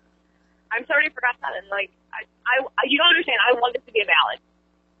sorry for Got 7. Like, I you don't understand. I want this to be a ballad.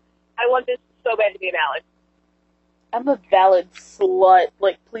 I want this so bad to be a ballad. I'm a ballad slut.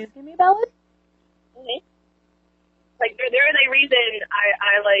 Like, please give me a ballad? Mm-hmm. Like, there is a reason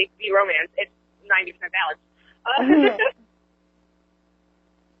I like the romance. It's 90% ballad.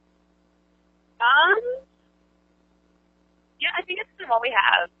 Yeah, I think it's all we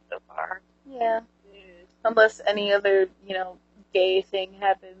have so far. Yeah. Unless any other, gay thing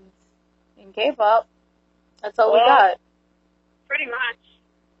happens in K-pop. That's all we got. Pretty much.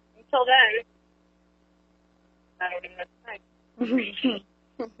 In Till then, I don't even know what to say.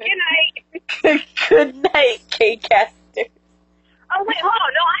 Good night. Good night, K-casters. Oh wait, hold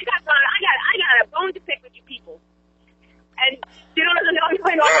on. No, I got a bone to pick with you people. And you don't know I'm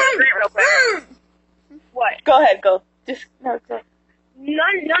playing over the real quick. What? Go ahead, go. Just no, go.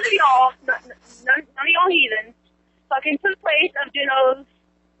 None of y'all heathens fucking took place of Juno's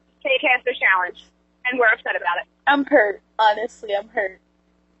K-caster challenge, and we're upset about it. I'm hurt. Honestly, I'm hurt.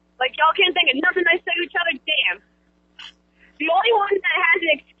 Like, y'all can't think of nothing nice to say to each other? Damn. The only one that has an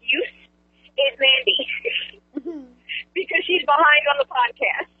excuse is Mandy. Because she's behind on the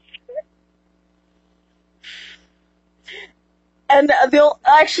podcast. And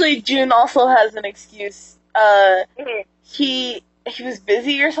actually, June also has an excuse. He was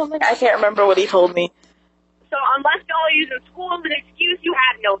busy or something? I can't remember what he told me. So unless y'all are using school as an excuse, you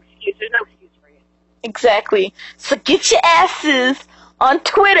have no excuse. There's no excuse for you. Exactly. So get your asses on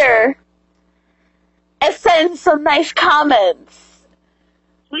Twitter and send some nice comments.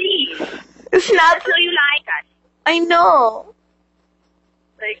 Please. It's not until you like us. I know.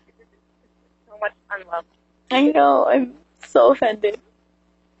 Like, so much unloved. I know. I'm so offended.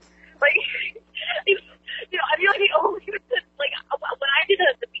 Like, you know, I feel like the only, like, when I did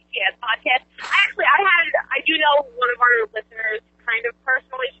the BTS podcast, I do know one of our listeners kind of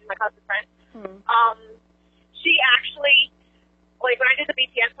personally. She's my closest friend. She actually, like, when I did the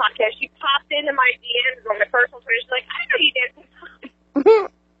BTS podcast, she popped into my DMs on my personal Twitter. She's like, I know you did some.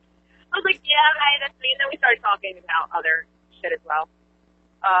 I was like, yeah, right, that's me. And then we started talking about other shit as well.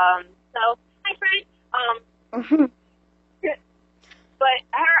 So, hi, friend. But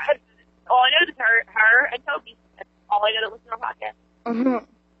her, all I know is her and Toby. That's all I know that listen to our podcast.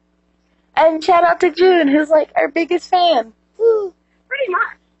 And shout out to June, who's like our biggest fan. Woo. Pretty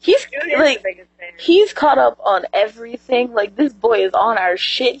much. He's June like, is the biggest fan. He's caught up on everything. Like, this boy is on our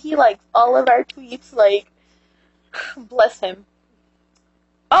shit. He likes all of our tweets. Like, bless him.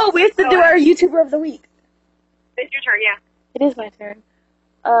 Oh, we have to do our YouTuber of the week. It's your turn, yeah. It is my turn.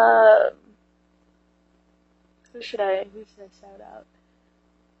 Who should I shout out?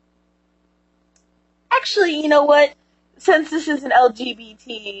 Actually, you know what? Since this is an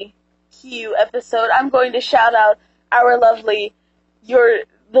LGBTQ episode, I'm going to shout out our lovely, the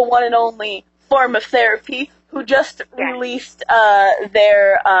one and only Form of Therapy, who just released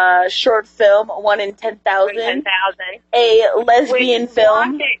their short film, 1 in 10,000. A lesbian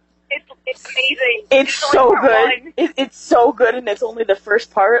film. It's amazing. It's so good. It's so good, and it's only the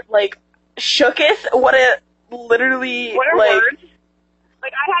first part. Like, shooketh. What a words.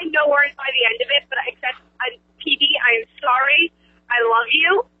 Like, I had no words by the end of it, but except, PD, I'm sorry. I love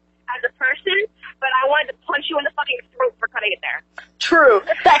you as a person, but I wanted to punch you in the fucking throat for cutting it there. True.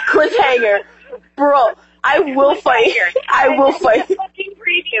 That cliffhanger. Bro, I will fight. I will fight. That fucking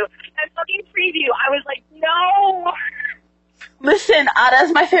preview, I was like, no! Listen,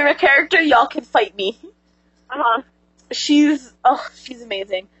 Ada's my favorite character. Y'all can fight me. She's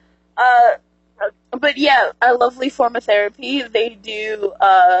amazing. But yeah, a lovely Form of Therapy. They do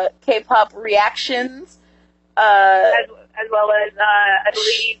K-pop reactions. As well as, I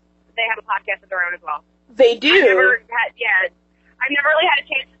believe they have a podcast of their own as well. They do. I've never really had a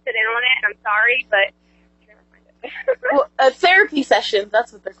chance to sit in on it, and I'm sorry, but I can never find it. Well, therapy sessions,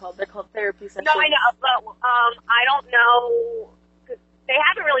 that's what they're called. They're called therapy sessions. No, I know, but I don't know, cause they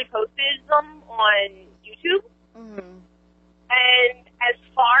haven't really posted them on YouTube. And as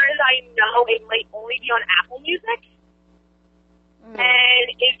far as I know, it might only be on Apple Music.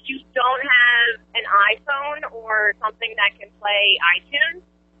 And if you don't have an iPhone or something that can play iTunes,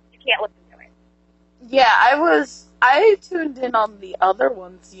 you can't listen to it. Yeah, I tuned in on the other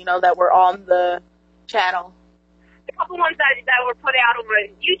ones, that were on the channel. The couple ones that were put out on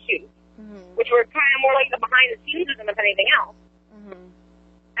YouTube, which were kind of more like the behind the scenes of them than anything else.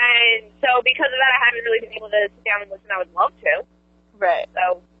 And so because of that, I haven't really been able to sit down and listen. I would love to. Right.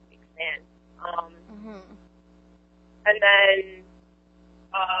 So, expand. And then,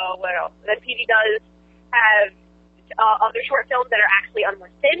 what else? Then PD does have other short films that are actually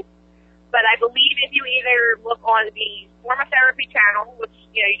unlisted. But I believe if you either look on the Form of Therapy channel, which,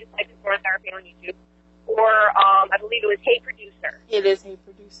 you just type in Form of Therapy on YouTube, or I believe it was Hey Producer. It is Hey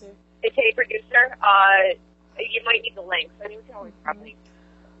Producer. It's Hey Producer. You might need the link. So I mean, we can always probably...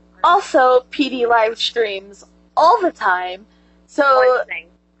 Also, PD live streams all the time. So,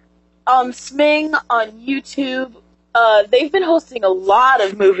 on Sming, on YouTube, they've been hosting a lot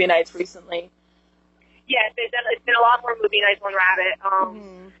of movie nights recently. Yes, it's been a lot more movie nights on Rabbit.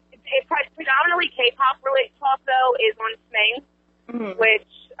 It's predominantly K-pop related talk, though, is on Sming, which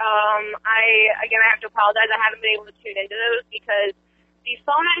I have to apologize. I haven't been able to tune into those because the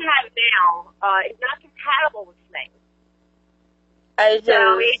phone I have now is not compatible with things.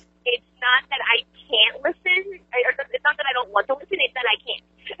 So it's not that I can't listen. It's not that I don't want to listen. It's that I can't.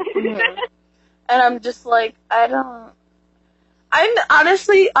 Mm-hmm. And I'm just like, I'm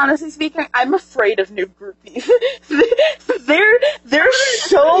honestly speaking, I'm afraid of new groupies.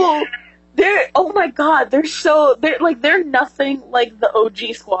 Oh my god, they're nothing like the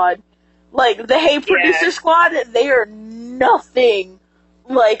OG squad. Like, the Hey Producer squad, they are nothing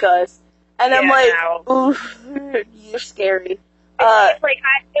like us. And I'm like, oof, you're scary. It's like,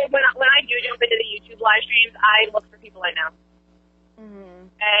 when I do jump into the YouTube live streams, I look for people I know. Mm-hmm.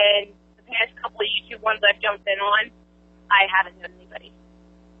 And the past couple of YouTube ones I've jumped in on, I haven't known anybody.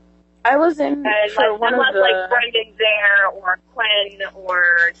 I was in for one of the... like, Brendan's there, or Quinn,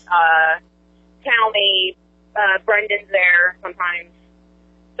 or Tally, Brendan's there sometimes.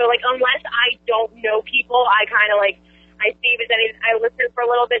 So, like, unless I don't know people, I kind of, like, I see if there's any... I listen for a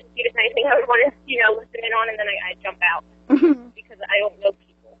little bit to see if there's anything I would want to, listen in on, and then I jump out. Because I don't know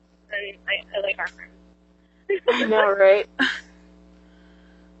people. And I like our friends. I know, right?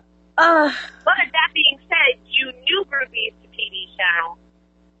 But that being said, you new groupies to PD's channel.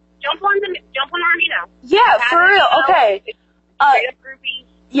 Jump on Armino. Yeah, for real. Okay. Straight up groupies.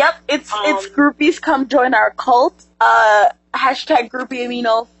 Yep, it's groupies. Come join our cult. Hashtag Groupie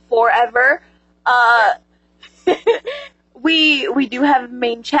Amino forever. We do have a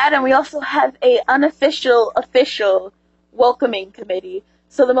main chat, and we also have a unofficial official welcoming committee.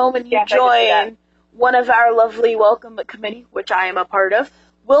 So the moment you join one of our lovely welcome committee, which I am a part of,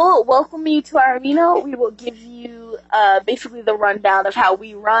 we'll welcome you to our Amino. We will give you basically the rundown of how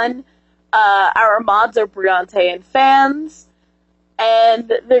we run. Our mods are Briante and fans,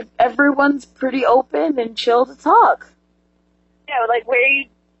 and everyone's pretty open and chill to talk. Yeah, like we're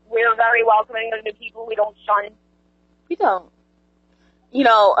very welcoming of new people. We don't shun. We don't.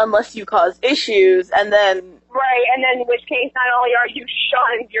 Unless you cause issues, and then... Right, and then in which case, not only are you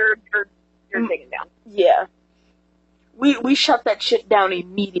shunned, you're taken down. Yeah. We shut that shit down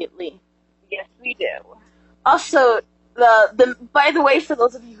immediately. Yes, we do. Also, by the way, for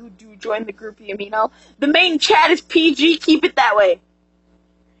those of you who do join the Groupie Amino, the main chat is PG, keep it that way.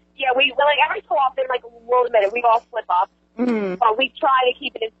 Yeah, we like, every so often, like, we'll admit it, we all slip up. Mm-hmm. But we try to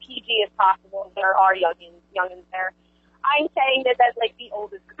keep it as PG as possible. There are youngins there. I'm saying that that's like the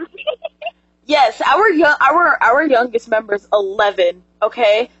oldest group. Yes, our youngest member's 11.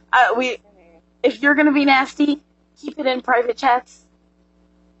 Okay, if you're gonna be nasty, keep it in private chats.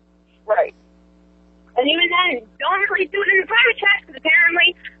 Right. And even then, don't really do it in the private chats, because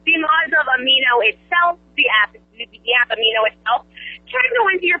apparently the mods of Amino itself, the app Amino itself, can go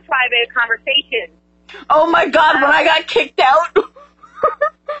into your private conversations. Oh my god, when I got kicked out. Dude,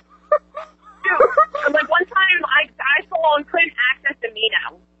 like one time I saw and couldn't access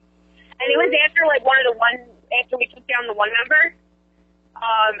Amino. And it was after after we took down the one member,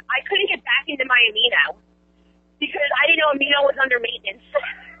 I couldn't get back into my Amino because I didn't know Amino was under maintenance.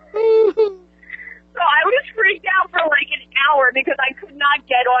 So I was freaked out for like an hour because I could not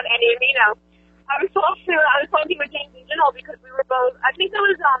get on any Amino. I was talking with James and Janelle because we were both, I think that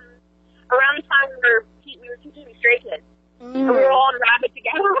was around the time we were teaching Stray Kids. And we were all in Rabbit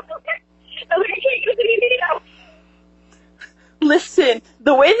together. I was like, I can't use any Amino. Listen,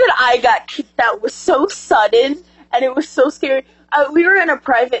 the way that I got kicked out was so sudden, and it was so scary. We were in a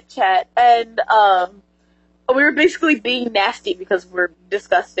private chat, and we were basically being nasty because we're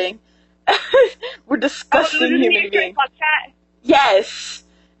disgusting. We're disgusting human beings. Chat. Yes.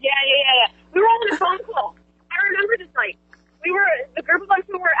 Yeah. We were all in a phone call. I remember this night. The group of us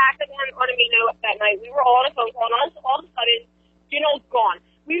who were active on Amino that night, we were all on a phone call, and all of a sudden, Gino's gone.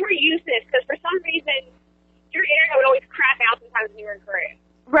 We were useless because for some reason, your internet would always crap out sometimes when you were in Korea.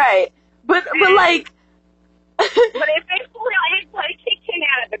 Right. But like... But if it kicked him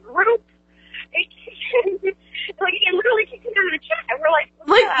out of the group, it literally kicked him out of the chat. And we're like,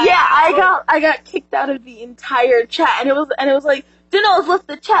 I got kicked out of the entire chat, and it was like, Dino's left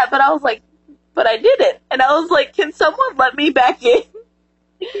the chat, but I was like, but I didn't. And I was like, can someone let me back in?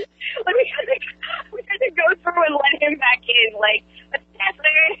 We had to go through and let him back in, like, what's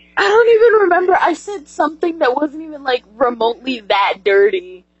happening? I don't even remember. I said something that wasn't even, like, remotely that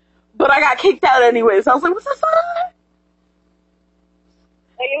dirty. But I got kicked out anyways. I was like, what the fuck?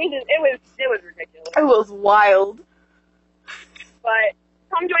 Like, it was ridiculous. It was wild. But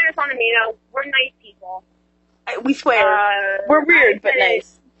come join us on Amino. We're nice people. We swear. We're weird, but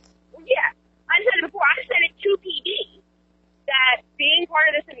nice. Yeah. I said it before. I said it to PD that being part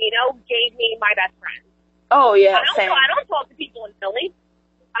of this Amino gave me my best friend. Oh, yeah, I don't talk to people in Philly.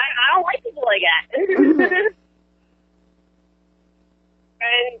 I don't like people like that.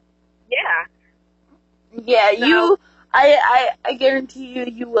 And, yeah. Yeah, So, I guarantee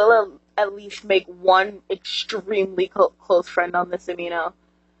you will at least make one extremely close friend on this amino.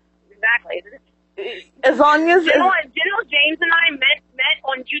 exactly. As long as... General, James and I met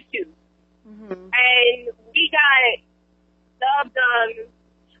on YouTube. Mm-hmm. And we got dubbed,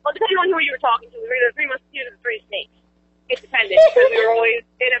 well, depending on who you were talking to, we were the 3 Musketeers and the 3 Snakes. It depended, because we were always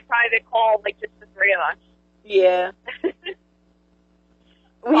in a private call, like, just the 3 of us. Yeah.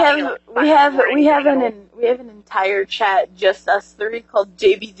 We have an entire chat just us 3 called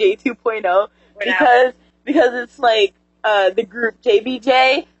JBJ 2.0 because it's like the group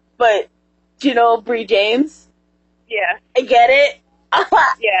JBJ, but Brie James. Yeah. I get it.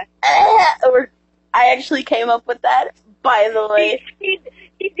 Yeah. I actually came up with that, by the way. He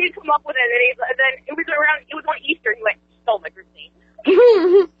did come up with it, and then it was on Easter. He stole my group name.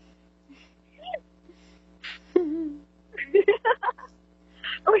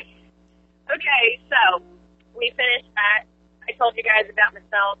 Okay, so we finished that. I told you guys about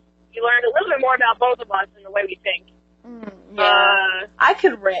myself. You learned a little bit more about both of us and the way we think. Yeah. I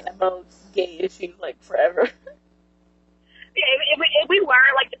could rant about gay issues forever. Yeah, if we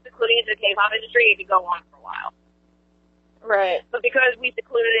weren't just secluding into the K-pop industry, it could go on for a while. Right. But because we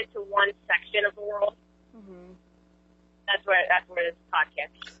secluded it to one section of the world, that's where this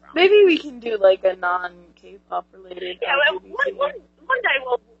podcast is from. Maybe we can do a non-K-pop related. Yeah, one day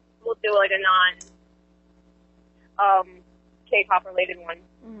we'll do a non K-pop related one.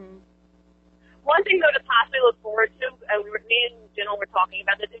 Mm-hmm. One thing though to possibly look forward to, me and Jinnel were talking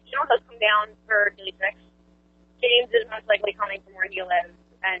about this. If Jinnel does come down for Daily 6, James is most likely coming from where he lives,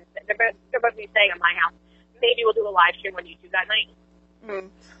 and they're both be staying at my house. Maybe we'll do a live stream on YouTube that night.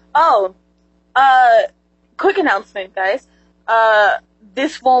 Oh, quick announcement, guys.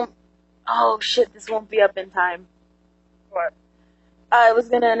 This won't be up in time. What? I was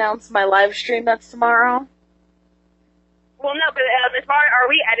gonna announce my live stream that's tomorrow. Well, no, but as far, are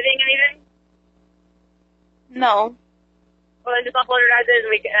we editing anything? No. Well, then just upload it as is,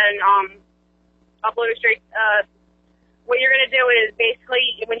 and upload it straight. What you're gonna do is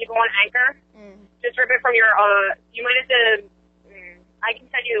basically when you go on Anchor, just rip it from your. You might have to. I can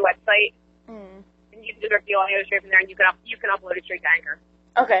send you the website, and you can just rip the audio straight from there, and you can upload it straight to Anchor.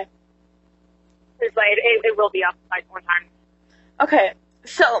 Okay. It's it will be up one time. Okay,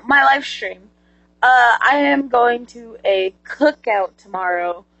 so my live stream. I am going to a cookout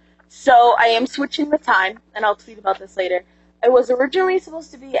tomorrow, so I am switching the time, and I'll tweet about this later. It was originally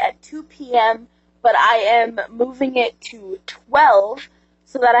supposed to be at 2 p.m., but I am moving it to 12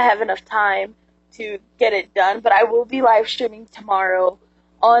 so that I have enough time to get it done. But I will be live streaming tomorrow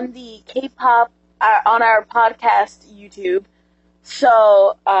on the K-pop, on our podcast YouTube.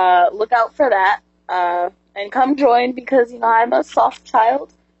 So look out for that. And come join because, I'm a soft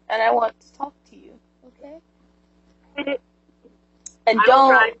child and I want to talk to you, okay? And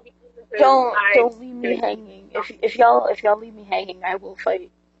don't leave me hanging. If y'all leave me hanging, I will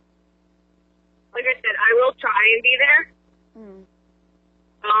fight. Like I said, I will try and be there.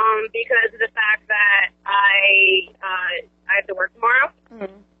 Because of the fact that I have to work tomorrow. So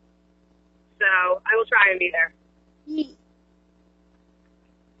I will try and be there.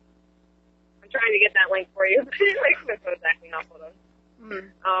 Trying to get that link for you. My phone's acting up. Hold on.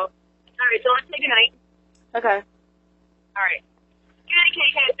 Alright, so let's say good night. Okay. Alright. Good night,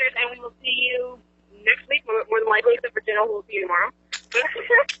 K-Casters, and we will see you next week, more than likely, except for Jinnel, who will see you tomorrow.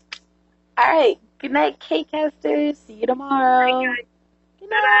 Alright. Good night, K-Casters. See you tomorrow. Good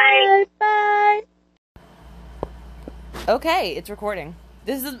night. Bye. Okay, it's recording.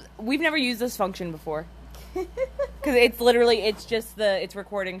 We've never used this function before. Because it's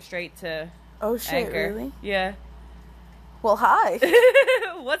recording straight to Oh shit, Anchor. Really? Yeah. Well, hi.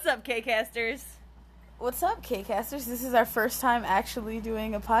 What's up, K-Casters? What's up, K-Casters? This is our first time actually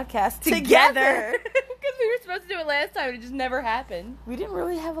doing a podcast together. Because we were supposed to do it last time and it just never happened. We didn't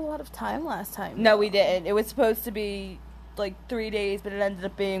really have a lot of time last time. No, we didn't. It was supposed to be 3 days, but it ended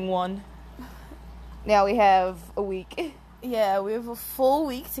up being 1. Now we have a week. Yeah, we have a full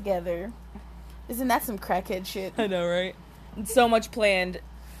week together. Isn't that some crackhead shit? I know, right? And so much planned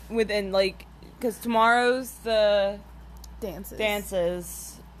within, because tomorrow's the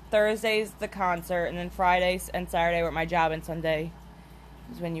dances, Thursday's the concert, and then Fridays and Saturday were at my job, and Sunday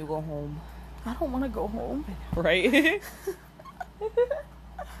is when you go home. I don't want to go home. Right?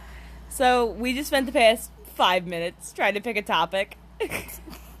 So, we just spent the past 5 minutes trying to pick a topic.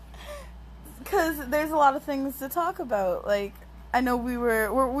 Because there's a lot of things to talk about. I know we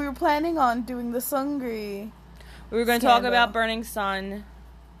were planning on doing the Sungri. We were going to talk about Burning Sun.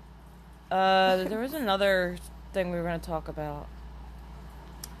 There was another thing we were going to talk about.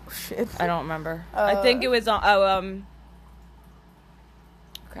 shit. I don't remember. I think it was on.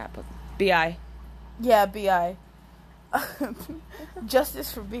 Crap. BI. Yeah, BI.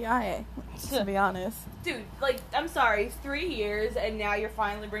 Justice for BI, to be honest. Dude, like, I'm sorry, 3 years and now you're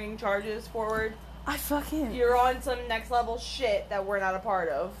finally bringing charges forward. You're on some next level shit that we're not a part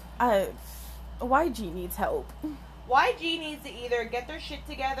of. YG needs help. YG needs to either get their shit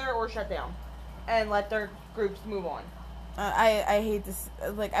together or shut down and let their groups move on. I hate this.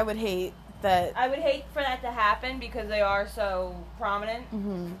 Like, I would hate that. I would hate for that to happen because they are so prominent.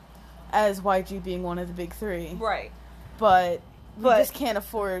 Mm-hmm. As YG being one of the big three. Right. But we just can't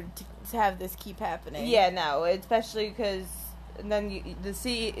afford to have this keep happening. Yeah, no, especially because then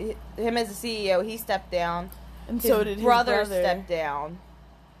him as the CEO, he stepped down, and so did his brother stepped down.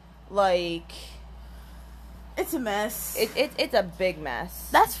 Like, it's a mess. It's a big mess.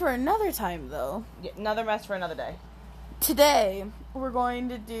 That's for another time, though. Yeah, another mess for another day. Today we're going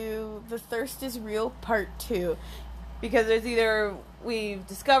to do The Thirst Is Real Part 2. Because there's either we've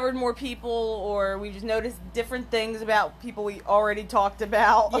discovered more people or we just noticed different things about people we already talked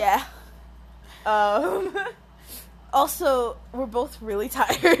about. Yeah. Also, we're both really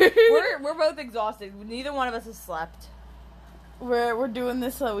tired. We're both exhausted. Neither one of us has slept. We're doing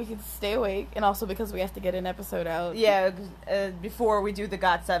this so we can stay awake, and also because we have to get an episode out. Yeah, before we do the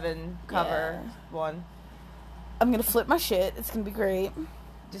GOT7 cover one. I'm gonna flip my shit. It's gonna be great.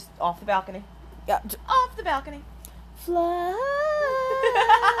 Just off the balcony. Yeah, off the balcony. Fly.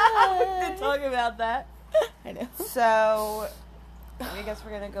 We've been talking about that. I know. So, I guess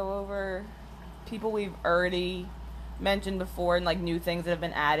we're gonna go over people we've already mentioned before and like new things that have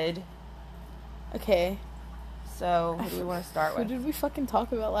been added. Okay. So, who do we want to start with? Who did we fucking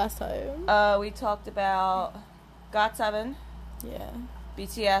talk about last time? We talked about GOT7. Yeah.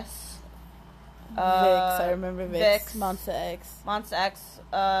 BTS. Vix, I remember Vix. Vix. Monsta X. Monsta X.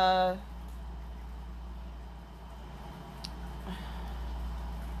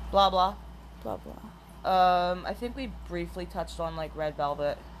 Blah blah. Blah blah. I think we briefly touched on like Red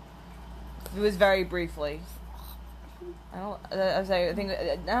Velvet. It was very briefly. I think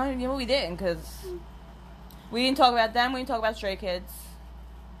no, you know we didn't because we didn't talk about them. We didn't talk about Stray Kids.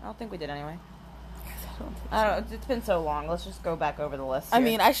 I don't think we did anyway. I don't. It's been so long. Let's just go back over the list. I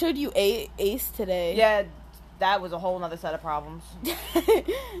mean, I showed you Ace today. Yeah, that was a whole nother set of problems.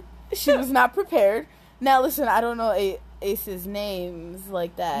 She was not prepared. Now listen, I don't know Ace's names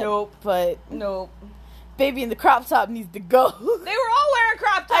like that. Nope. But nope. Baby in the crop top needs to go. They were all wearing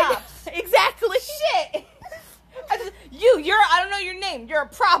crop tops. Exactly. Shit. I don't know your name. You're a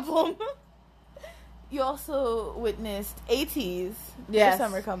problem. You also witnessed ATEEZ, their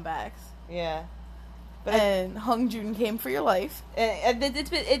summer comebacks. Yeah. But and Hongjoong came for your life. And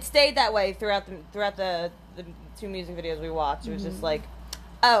it stayed that way throughout the 2 music videos we watched. It was just like,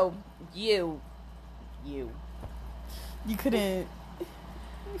 oh, you couldn't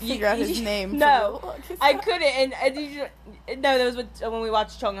figure out his name. No, I couldn't. No, that was when we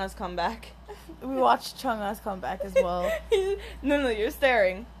watched Chungha's comeback. We watched Chungha's comeback as well. No, you're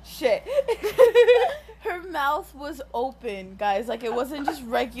staring. Shit. Her mouth was open, guys. Like, it wasn't just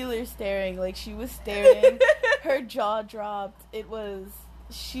regular staring. Like, she was staring. Her jaw dropped.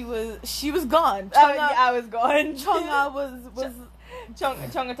 She was gone. I was gone. Chungha was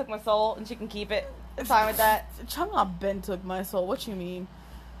Chungha took my soul, and she can keep it. I'm fine with that. Chungha Ben took my soul. What you mean?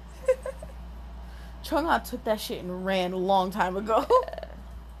 Chungha took that shit and ran a long time ago.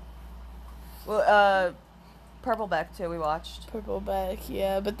 Well, Purpleback too. We watched Purpleback,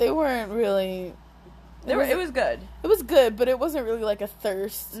 yeah, but they weren't really. It was good. It was good, but it wasn't really like a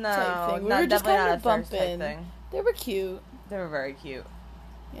thirst type thing. We were just kind of bumping. They were cute. They were very cute.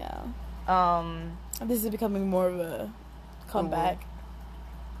 Yeah. This is becoming more of a comeback.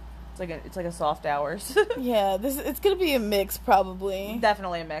 It's like a soft hours. Yeah, it's gonna be a mix probably.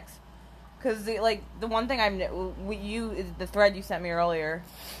 Definitely a mix. Cause the one thing the thread you sent me earlier.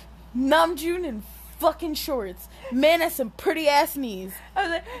 Namjoon in fucking shorts. Man has some pretty ass knees. I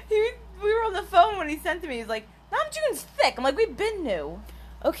was like, we were on the phone when he sent to me. He's like, Namjoon's thick. I'm like, we've been new.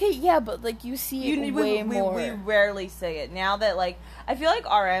 Okay, yeah, but like you see it way more. We rarely say it now that I feel like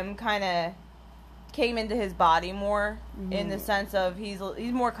RM kind of came into his body more in the sense of he's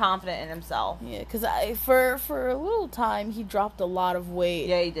more confident in himself. Yeah, because for a little time he dropped a lot of weight.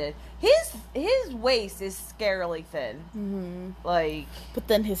 Yeah, he did. His waist is scarily thin. Mm-hmm. But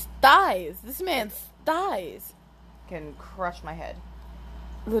then his thighs. This man's thighs can crush my head.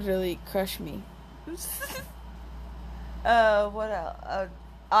 Literally crush me. What else?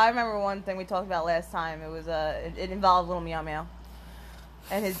 I remember one thing we talked about last time. It was it involved little Meow Meow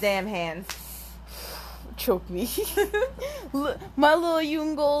and his damn hands. Choke me. My little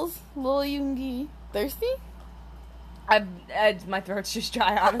Yungles. Little Yungi. Thirsty? My throat's just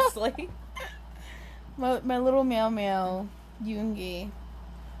dry, honestly. My little meow meow. Yungi.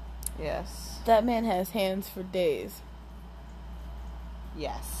 Yes. That man has hands for days.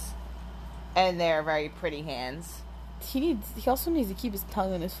 Yes. And they're very pretty hands. He also needs to keep his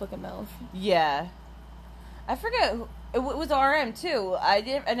tongue in his fucking mouth. Yeah. I forget. It was RM, too. I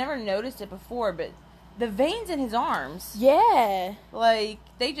never noticed it before, but the veins in his arms. Yeah. Like,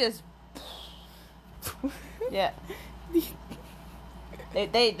 they just... yeah.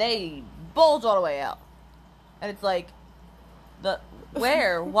 They bulge all the way out. And it's like...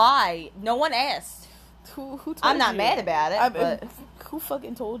 Where? Why? No one asked. Who told I'm not you? mad about it, but... Who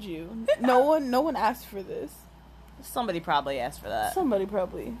fucking told you? No one asked for this. Somebody probably asked for that. Somebody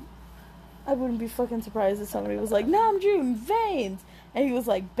probably. I wouldn't be fucking surprised if somebody was like, "No, I'm dreaming veins," and he was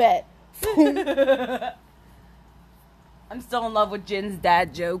like, "Bet." I'm still in love with Jin's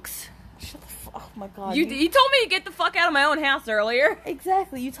dad jokes. Shut the fuck. Oh my god. You told me to get the fuck out of my own house earlier.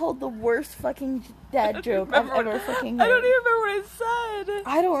 Exactly. You told the worst fucking dad joke I've ever fucking heard. I don't even remember what I said.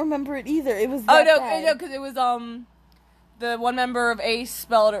 I don't remember it either. It was that bad. No, because it was the one member of Ace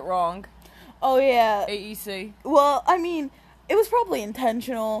spelled it wrong. Oh yeah. AEC. Well, I mean, it was probably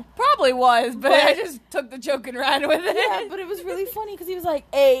intentional. Probably was, but I just took the joke and ran with it. Yeah, but it was really funny because he was like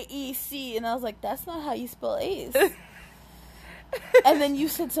AEC, and I was like, that's not how you spell Ace. And then you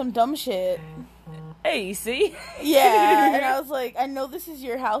said some dumb shit. AEC. Yeah, and I was like, I know this is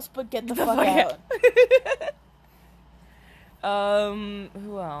your house, but get the fuck out.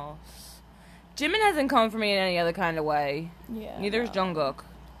 Who else? Jimin hasn't come for me in any other kind of way. Yeah. Neither is Jungkook.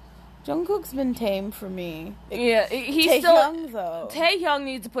 Jungkook's been tame for me. Yeah, he's Taehyung, though. Taehyung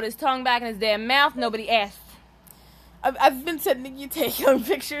needs to put his tongue back in his damn mouth. Nobody asked. I've been sending you Taehyung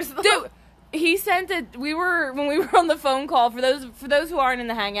pictures, though. Dude, he sent it. When we were on the phone call, for those who aren't in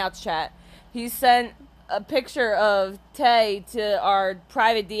the Hangouts chat, he sent a picture of Tae to our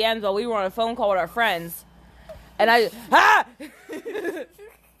private DMs while we were on a phone call with our friends, and it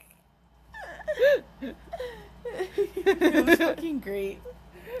was fucking great.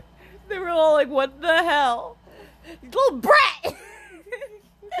 They were all like, "What the hell, you little brat!" I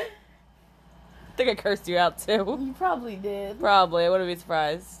think I cursed you out too. You probably did. Probably. I wouldn't be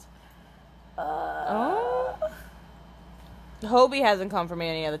surprised. Hobie hasn't come for me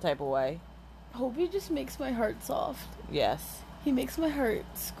any other type of way. Hobie just makes my heart soft. Yes. He makes my heart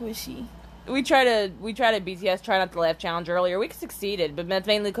squishy. We tried a BTS Try Not to Laugh challenge earlier. We succeeded, but that's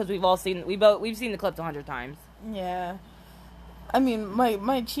mainly because we've seen the clips 100 times. Yeah. I mean,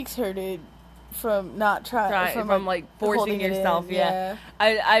 my cheeks hurted from not trying. From like forcing yourself. Yeah.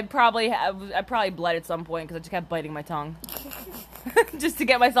 I probably bled at some point because I just kept biting my tongue, just to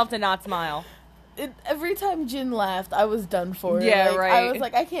get myself to not smile. Every time Jin laughed, I was done for. Yeah, like, right. I was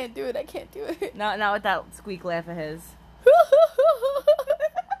like, I can't do it. Not with that squeak laugh of his.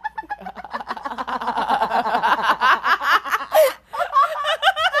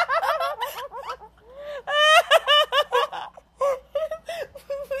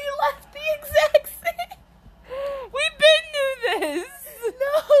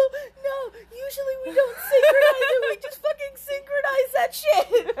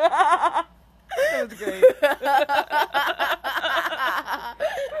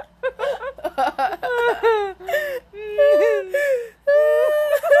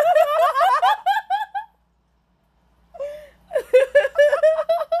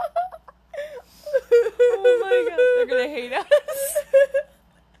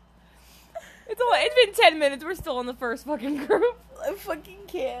 We're still in the first fucking group. I fucking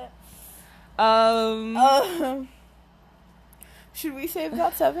can't. Should we save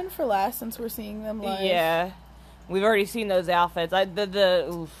GOT7 for last since we're seeing them live? Yeah. We've already seen those outfits.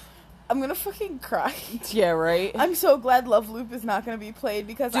 Oof. I'm gonna fucking cry. Yeah, right? I'm so glad Love Loop is not gonna be played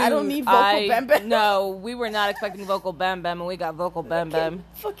because I don't need vocal Bem Bem. No, we were not expecting vocal Bem Bem, and we got vocal Bem Bem.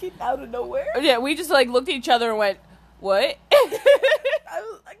 Fucking out of nowhere. Yeah, we just looked at each other and went, what?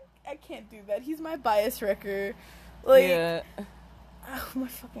 I can't do that. He's my bias wrecker. Yeah. Oh my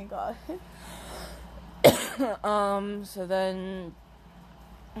fucking god. So then...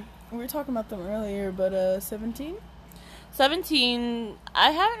 We were talking about them earlier, but 17? 17,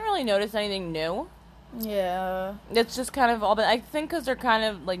 I haven't really noticed anything new. Yeah. It's just kind of all, but I think because they're kind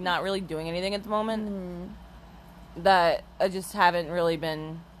of, not really doing anything at the moment, that I just haven't really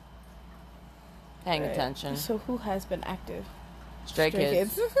been paying attention. So who has been active? Stray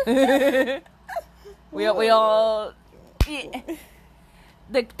Kids. we all yeah.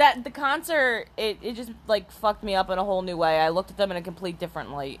 The concert it just fucked me up in a whole new way. I looked at them in a complete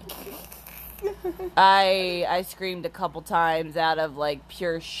different light. I screamed a couple times out of, like,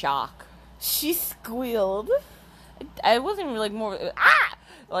 pure shock. She squealed. I wasn't really, like, more... Ah!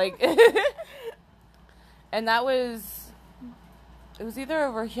 Like... And that was... It was either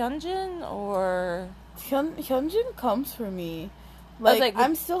over Hyunjin or... Hyunjin comes for me. Like,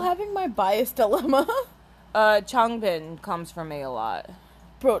 I'm still having my bias dilemma. Changbin comes for me a lot.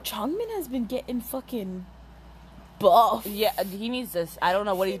 Bro, Changbin has been getting fucking buff. Yeah, he needs this. I don't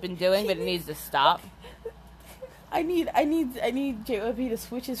know what he's been doing, but it needs to stop. I need JYP to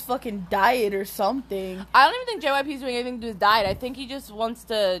switch his fucking diet or something. I don't even think JYP's doing anything to his diet. I think he just wants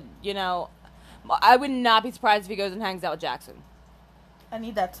to, you know... I would not be surprised if he goes and hangs out with Jackson. I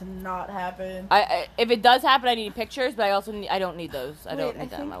need that to not happen. If it does happen, I need pictures, but I don't need those. I don't need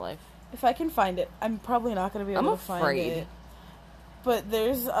that in my life. If I can find it, I'm probably not going to be able to find it. But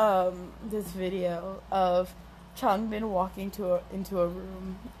there's this video of Changbin walking into a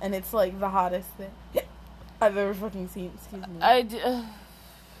room, and it's like the hottest thing I've ever fucking seen. Excuse me.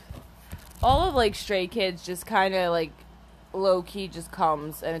 All of like Stray Kids just kind of like low key just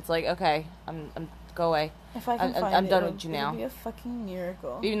comes, and it's like, okay, I'm go away. If I can find I'm it, done with you now. It'll be a fucking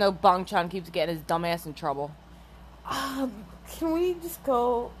miracle. Even though Bangchan keeps getting his dumbass in trouble. Can we just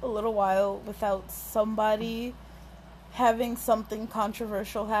go a little while without somebody having something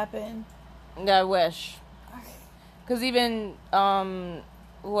controversial happen? I wish. Because even,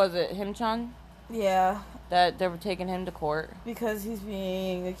 was it Himchan? Yeah. That they were taking him to court. Because he's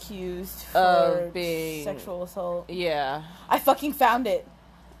being accused for sexual assault. Yeah. I fucking found it.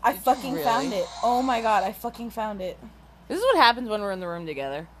 I fucking found it. Oh my god, I fucking found it. This is what happens when we're in the room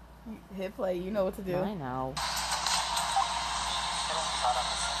together. Hit play, you know what to do. I know.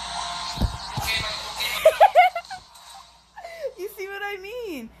 You see what I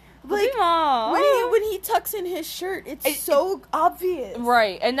mean? Like, when he tucks in his shirt, it's so obvious.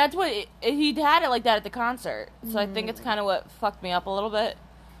 Right, and that's what... he had it like that at the concert. So I think it's kind of what fucked me up a little bit.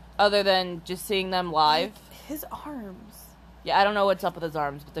 Other than just seeing them live. Like, his arms. Yeah, I don't know what's up with his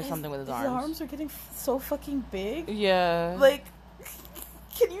arms, but there's something with his arms. His arms are getting so fucking big. Yeah. Like,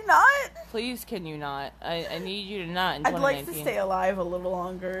 can you not? Please, can you not? I need you to not in I'd 2019. like to stay alive a little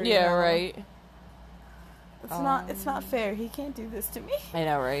longer. Yeah, you know? right. It's not fair. He can't do this to me. I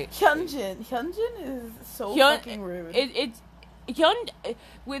know, right? Hyunjin is so fucking rude.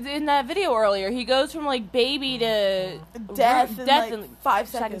 Within that video earlier, he goes from like baby to death in like 5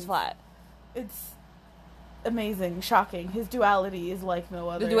 seconds flat. It's amazing, shocking. His duality is like no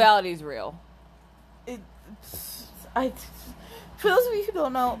other. The duality is real. For those of you who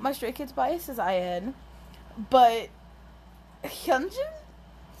don't know, my Stray Kids bias is IN, but Hyunjin,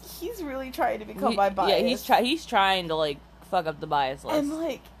 he's really trying to become my bias. Yeah, he's trying to like fuck up the bias list. And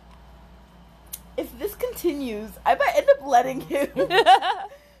like, if this continues, I might end up letting him.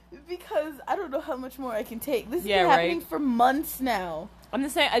 Because I don't know how much more I can take. This has been happening for months now. I'm the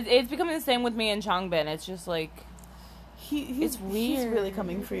same. It's becoming the same with me and Changbin. It's just like it's weird. He's really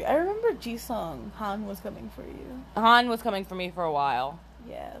coming for you. I remember Jisung Han was coming for you. Han was coming for me for a while.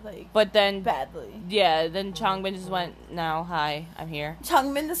 Yeah, like. But then badly. Yeah, then Changbin just went. No, hi, I'm here.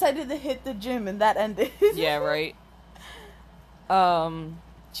 Changbin decided to hit the gym, and that ended. Yeah, right.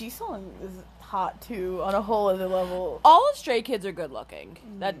 Jisung is hot too on a whole other level. All of Stray Kids are good looking.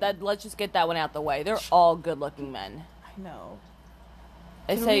 That let's just get that one out the way. They're all good looking men. I know.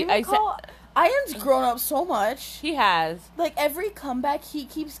 Iron's grown up so much. He has. Like, every comeback, he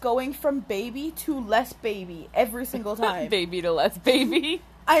keeps going from baby to less baby every single time. Baby to less baby.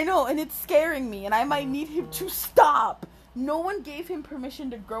 I know, and it's scaring me, and I might need him to stop. No one gave him permission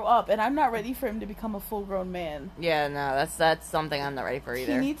to grow up, and I'm not ready for him to become a full-grown man. Yeah, no, that's something I'm not ready for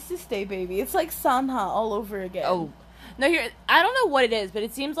either. He needs to stay baby. It's like Sanha all over again. Oh. No, I don't know what it is, but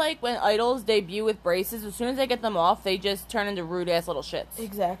it seems like when idols debut with braces, as soon as they get them off, they just turn into rude-ass little shits.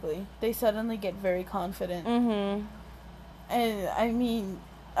 Exactly. They suddenly get very confident. Mm-hmm. And, I mean,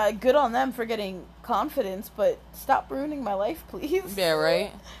 good on them for getting confidence, but stop ruining my life, please. Yeah,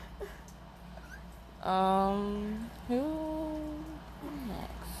 right? Who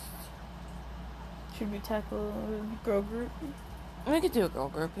next? Should we tackle a girl group? We could do a girl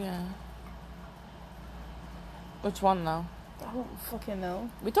group, yeah. Which one, though? I don't fucking know.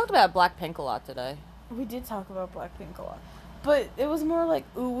 We talked about Blackpink a lot today. We did talk about Blackpink a lot. But it was more like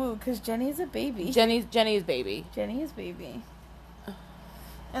ooh-woo, because Jennie's a baby. Jennie's baby. Jennie is baby.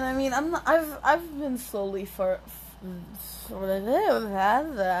 And I mean, I've been slowly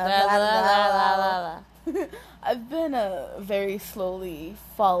I've been very slowly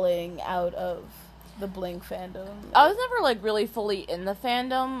falling out of the Blink fandom. I was never like really fully in the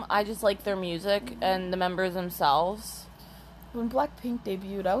fandom. I just like their music and the members themselves. when Blackpink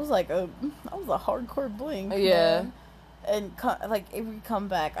debuted, I was a hardcore Blink. Yeah. Man. And every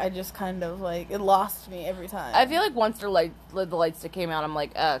comeback, I just kind of it lost me every time. I feel like once the light stick came out, I'm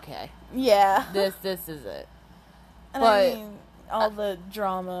like, okay, yeah, this is it. And but I mean, all the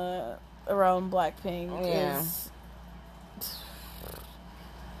drama around Blackpink is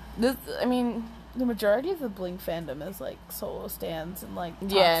this. I mean, the majority of the Blink fandom is solo stans and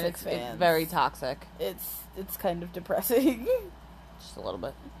toxic and it's fans. It's very toxic. It's kind of depressing, just a little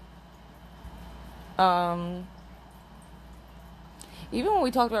bit. Even when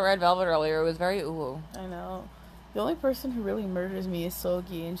we talked about Red Velvet earlier, it was very ooh. I know. The only person who really murders me is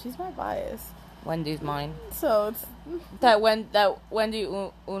Sogi, and she's my bias. Wendy's mine. So it's that Wendy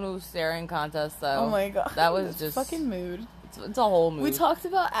Unu staring contest though. Oh my god, that was just fucking mood. It's a whole mood. We talked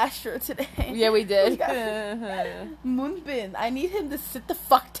about Astro today. Yeah, we did. Moonbin, I need him to sit the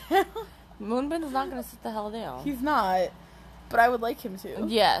fuck down. Moonbin's not gonna sit the hell down. He's not, but I would like him to.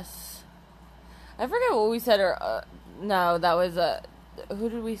 Yes. I forget what we said. No, that was who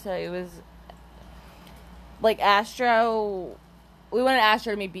did we say? It was Astro. We wanted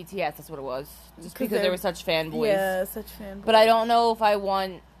Astro to meet BTS. That's what it was. Just because they were such fanboys. Yeah, such fanboys. But I don't know if I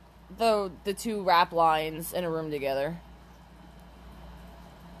want the two rap lines in a room together.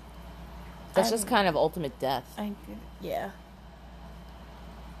 That's just kind of ultimate death. Yeah.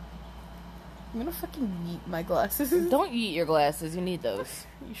 I'm gonna fucking yeet my glasses. Don't yeet your glasses. You need those.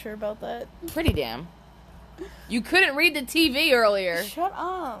 You sure about that? Pretty damn. You couldn't read the TV earlier. Shut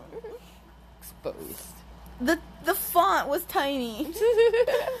up. Exposed. The font was tiny.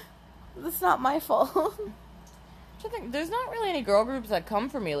 That's not my fault. I think there's not really any girl groups that come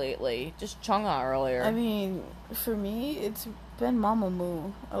for me lately. Just Chungha earlier. I mean, for me, it's been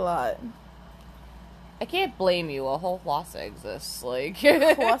Mamamoo a lot. I can't blame you. A whole Lhasa exists.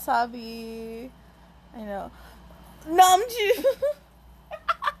 Wasabi. I know. Namjoon.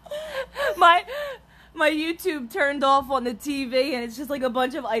 My YouTube turned off on the TV, and it's just a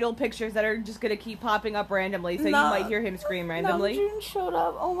bunch of idle pictures that are just gonna keep popping up randomly, so you might hear him scream randomly. Namjoon showed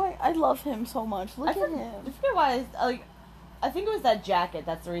up. Oh my! I love him so much. Look at him. I forget why. I think it was that jacket.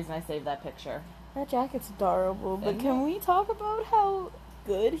 That's the reason I saved that picture. That jacket's adorable. But can we talk about how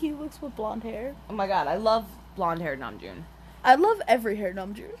good he looks with blonde hair? Oh my god, I love blonde-haired Namjoon. I love every hair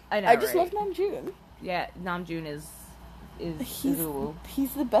Namjoon. I know. I just love Namjoon. Yeah, Namjoon is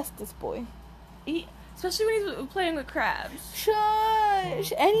he's the bestest boy. Especially when he's playing with crabs.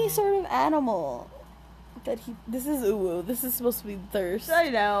 Shush! Any sort of animal this is uwu. This is supposed to be thirst. I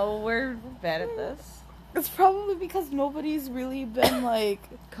know, we're bad at this. It's probably because nobody's really been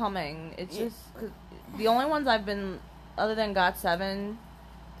coming. It's just the only ones I've been, other than GOT7,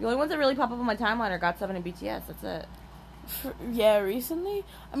 the only ones that really pop up on my timeline are GOT7 and BTS. That's it. Yeah, recently.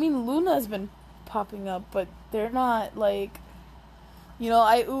 I mean, Luna's been popping up, but they're not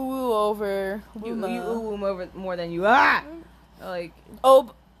I ooh over Luna. You ooh over more than you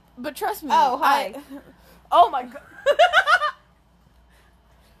Oh, but trust me. Oh, hi. Oh my god.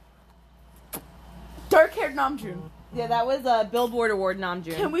 Dark-haired Namjoon. Yeah, that was a Billboard Award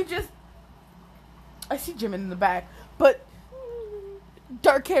Namjoon. Can we just... I see Jimin in the back, but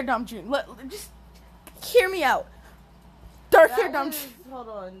dark-haired Namjoon. Just hear me out. Dark-haired Namjoon. Hold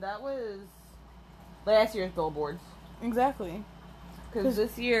on, that was last year's Billboards. Exactly. Because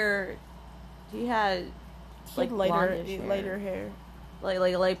this year, he had lighter hair. Like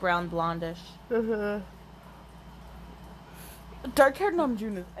light brown blondish. Dark-haired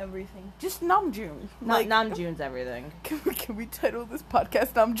Namjoon is everything. Just Namjoon. Namjoon's everything. Can we title this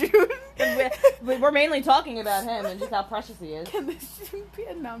podcast Namjoon? We're mainly talking about him and just how precious he is. Can this be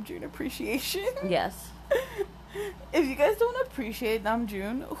a Namjoon appreciation? Yes. If you guys don't appreciate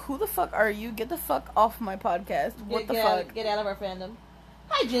Namjoon, who the fuck are you? Get the fuck off my podcast. What the fuck? Get out of our fandom.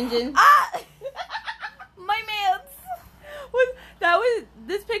 Hi, Jinjin. My mans.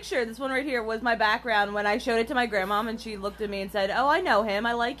 This picture, this one right here, was my background when I showed it to my grandmom, and she looked at me and said, "Oh, I know him.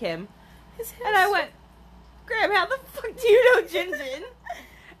 I like him." And I went, "Graham, how the fuck do you know Jinjin?"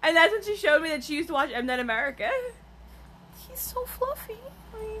 And that's when she showed me that she used to watch Mnet America. He's so fluffy.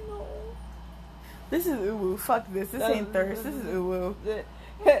 I know. This is uwu. Fuck this. This ain't thirst. This is uwu.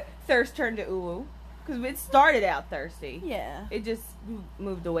 Thirst turned to uwu. Because it started out thirsty. Yeah. It just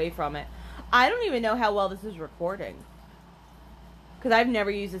moved away from it. I don't even know how well this is recording. Because I've never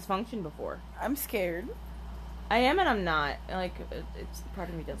used this function before. I'm scared. I am and I'm not. It's part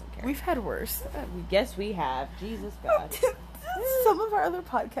of me doesn't care. We've had worse. We guess we have. Jesus God. Some of our other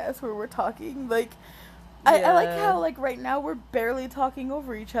podcasts where we're talking, I like how, right now we're barely talking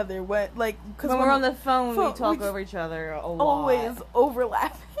over each other. When we're on the phone, we talk over each other a lot. Always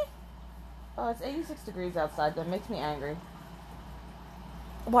overlapping. Oh, it's 86 degrees outside. That makes me angry.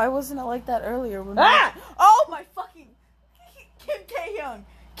 Why wasn't it like that earlier? Oh my fucking Kim Taehyung.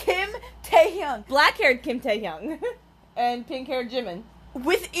 Kim Taehyung. Black-haired Kim Taehyung. And pink-haired Jimin.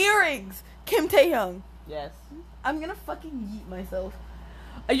 With earrings. Kim Taehyung. Yes. I'm gonna fucking yeet myself.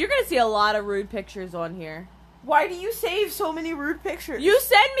 You're gonna see a lot of rude pictures on here. Why do you save so many rude pictures? You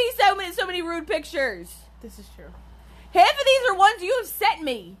send me so many rude pictures. This is true. Half of these are ones you have sent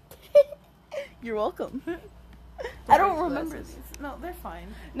me. You're welcome. I don't remember these. No, they're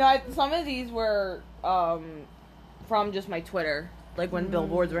fine. No, some of these were from just my Twitter, like when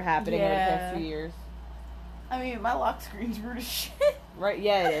billboards were happening over the past few years. I mean, my lock screen's rude as shit. Right?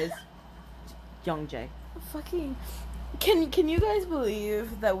 Yeah, it is. Young Jay. Fucking. Can you guys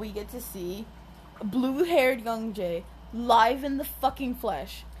believe that we get to see blue-haired Young Jay live in the fucking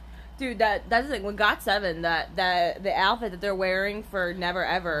flesh? Dude, that's the thing. When GOT7, the outfit that they're wearing for Never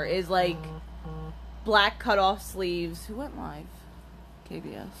Ever is like black cut-off sleeves. Who went live?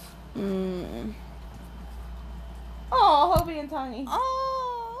 KBS. Oh, Hobie and Tiny.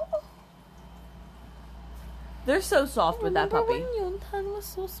 Oh. They're so soft with that puppy. Remember when Yontan was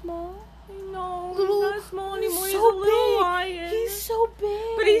so small? No, he's not small anymore. He's a so little big. lion. He's so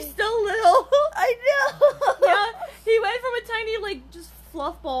big. But he's still little. I know. Yeah, he went from a tiny, like, just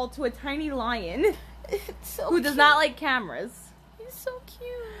fluff ball to a tiny lion. It's so who does not like cameras. He's so cute.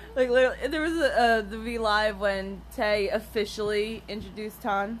 Like, literally, there was the V Live when Tay officially introduced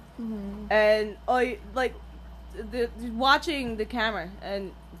Tan. Mm-hmm. And, watching the camera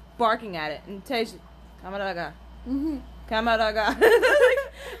and barking at it. And Tay's, Kamaraga. Mm-hmm. Kamaraga.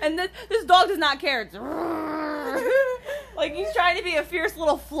 And this dog does not care. It's like he's trying to be a fierce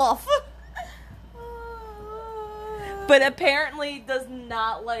little fluff. But apparently does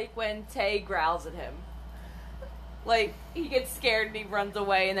not like when Tay growls at him. Like, he gets scared and he runs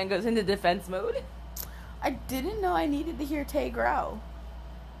away and then goes into defense mode. I didn't know I needed to hear Tay growl.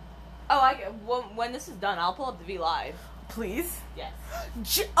 Oh, when this is done, I'll pull up the V Live. Please? Yes.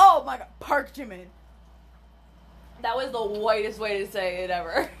 Oh my god, Park Jimin. That was the whitest way to say it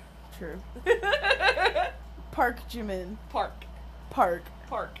ever. True. Park Jimin. Park. Park.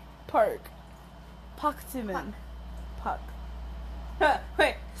 Park. Park. Park Jimin. Park.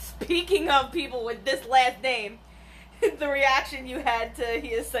 Wait, speaking of people with this last name, the reaction you had to he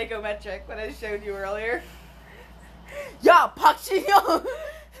is psychometric when I showed you earlier. Yeah, Park Jin Young.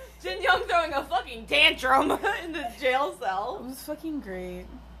 Jin Young throwing a fucking tantrum in the jail cell. It was fucking great.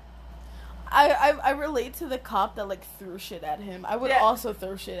 I relate to the cop that, like, threw shit at him. I would also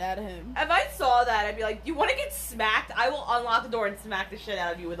throw shit at him. If I saw that, I'd be like, you want to get smacked? I will unlock the door and smack the shit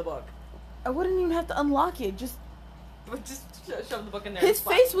out of you with a book. I wouldn't even have to unlock it. Just shove the book in there. His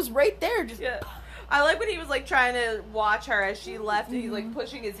face was right there. Just I like when he was, like, trying to watch her as she left, and he's, like,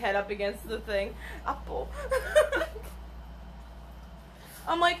 pushing his head up against the thing. Apple.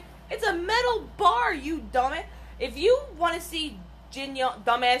 I'm like, it's a metal bar, you dumbass. If you want to see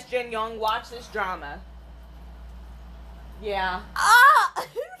dumbass Jin Young watch this drama. Yeah. Ah!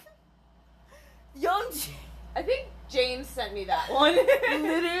 Young Jay. I think James sent me that one.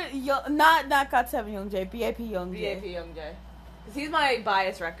 Literally, not GOT7 Young Jay, BAP Young Jay. BAP Young Jay. Because he's my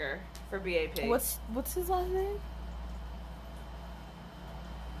bias wrecker for BAP. What's his last name?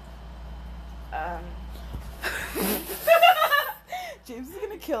 James is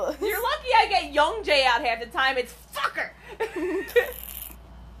gonna kill us. You're lucky I get Young Jay out half the time. It's fucker.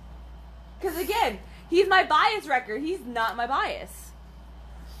 Because again, he's my bias wrecker. He's not my bias.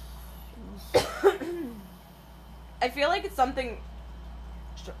 I feel like it's something.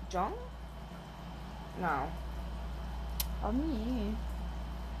 Jung? No. Me.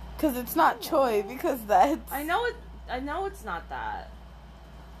 Because it's not Choi. Because that's. I know it's not that.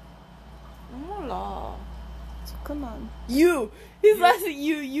 Oh, so come on. You. His last name.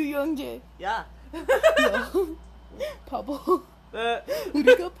 You Young Jay. Yeah. Pablo.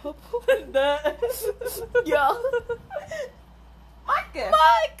 우리가 Pablo. Yeah.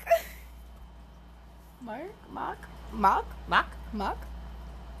 Mark.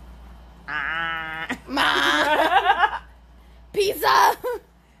 Pizza.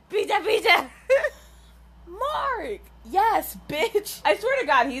 Mark. Yes, bitch. I swear to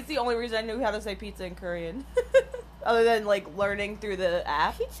God, he's the only reason I knew how to say pizza in Korean. Other than, like, learning through the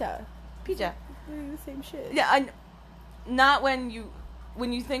app. Pizza. Pizza. The same shit. Yeah, not when you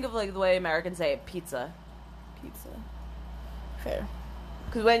think of, like, the way Americans say it, pizza. Fair.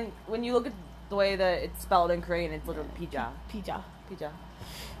 Because when you look at the way that it's spelled in Korean, it's literally pizza.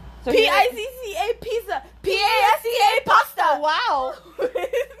 So Pizza. Pizza. PASTA pasta. Wow.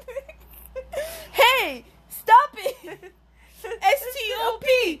 Hey, stop it.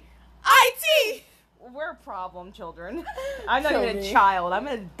 STOPIT. we're a problem, children. I'm not Show even me. a child. I'm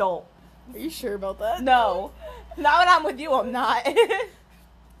an adult. Are you sure about that? No. Not when I'm with you, I'm not.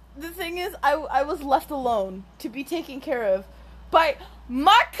 The thing is, I was left alone to be taken care of by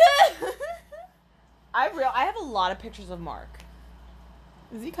Mark. I have a lot of pictures of Mark.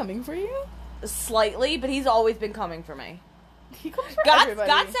 Is he coming for you? Slightly, but he's always been coming for me. He comes for everybody.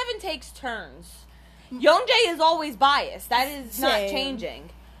 GOT7 takes turns. Youngjae is always biased. That is not Same. changing.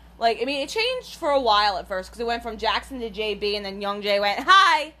 Like, I mean, it changed for a while at first, because it went from Jackson to JB, and then Youngjae went,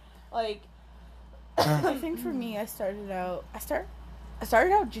 hi! Like... I think for me, I started out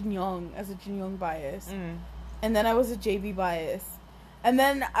Jin Young as a Jin Young bias. And then I was a JB bias. And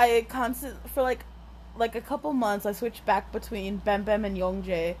then I for like a couple months, I switched back between Bem Bem and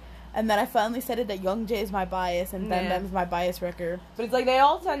Youngjae. And then I finally said that Youngjae is my bias and Bem Bem's my bias wrecker. But it's like they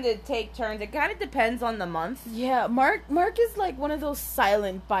all tend to take turns. It kind of depends on the month. Yeah, Mark is like one of those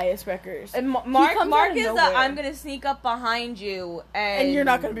silent bias wreckers. And Mark is I'm going to sneak up behind you and you're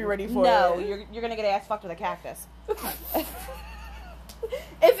not going to be ready for it. No, you're going to get ass fucked with a cactus. If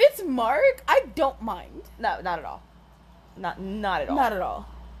it's Mark, I don't mind. No, not at all. Not at all. Not at all.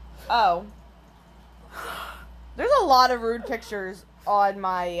 Oh. There's a lot of rude pictures on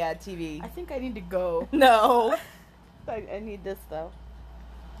my TV. I think I need to go. No. I need this, though.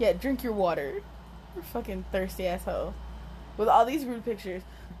 Yeah, drink your water. You're fucking thirsty asshole. With all these rude pictures.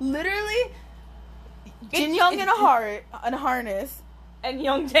 Literally, Jin Young in a harness. And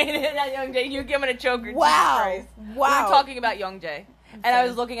Youngjae, not Youngjae, you're giving a choker. Wow. Jesus Christ. Wow. We were talking about Youngjae. And I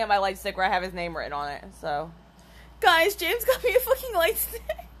was looking at my light stick where I have his name written on it, so. Guys, James got me a fucking light stick.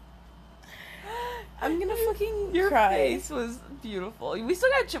 I'm gonna fucking Your cry. face was beautiful. We still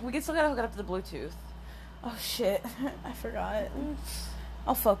gotta hook it up to the Bluetooth. Oh shit, I forgot.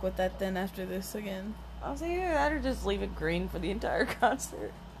 I'll fuck with that then after this again. I'll say either that or just leave it green for the entire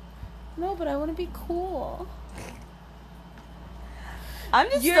concert. No, but I want to be cool. I'm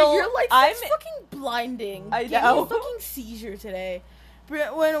just your light stick's fucking blinding. I Gave know. me a fucking seizure today.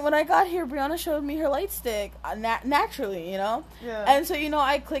 When I got here, Brianna showed me her light stick naturally, you know? Yeah. And so,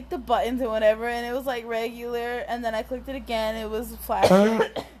 I clicked the buttons and whatever, and it was, like, regular, and then I clicked it again, it was flashing.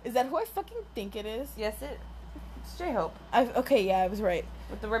 Is that who I fucking think it is? Yes, it's J-Hope. Okay, yeah, I was right.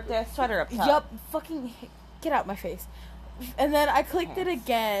 With the ripped-ass sweater up top. Yup, fucking get out my face. And then I clicked it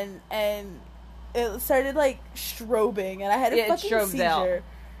again, and it started, like, strobing, and I had a fucking seizure. Out.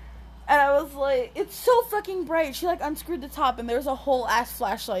 And I was like, it's so fucking bright. She, like, unscrewed the top, and there's a whole ass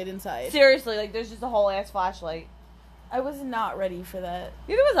flashlight inside. Seriously, like, there's just a whole ass flashlight. I was not ready for that.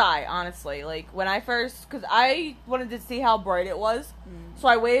 Neither was I, honestly. Like, when I first... Because I wanted to see how bright it was. So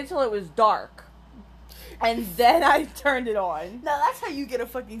I waited till it was dark. And then I turned it on. Now, that's how you get a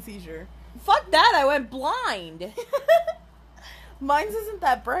fucking seizure. Fuck that, I went blind. Mine's isn't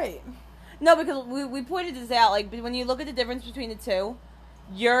that bright. No, because we pointed this out. Like, when you look at the difference between the two...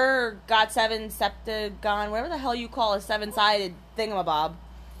 Your GOT7 Septagon, whatever the hell you call a 7-sided thingamabob,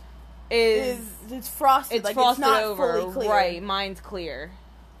 it's frosted. It's like frosted it's not over, fully clear. right? Mine's clear,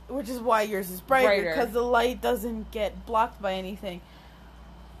 which is why yours is brighter because the light doesn't get blocked by anything.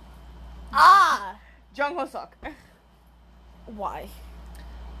 Jungho suck. Why?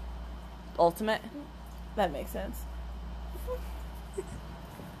 Ultimate. That makes sense.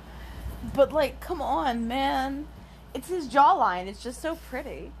 But like, come on, man. It's his jawline. It's just so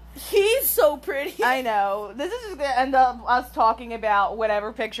pretty. He's so pretty. I know. This is just going to end up us talking about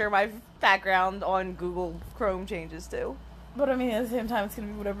whatever picture my background on Google Chrome changes to. But I mean, at the same time, it's going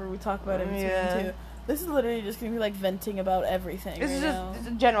to be whatever we talk about in between, too. This is literally just going to be like venting about everything. This is just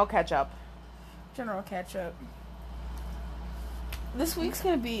a general catch-up. General catch-up. This week's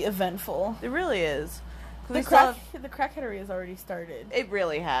going to be eventful. It really is. The crackheadery has already started. It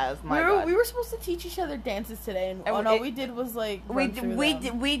really has. God. We were supposed to teach each other dances today, and all we did was like we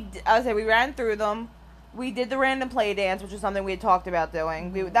ran through them. We did the random play dance, which was something we had talked about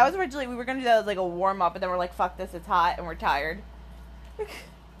doing. That was originally we were going to do that as like a warm up, and then we're like, "Fuck this, it's hot," and we're tired.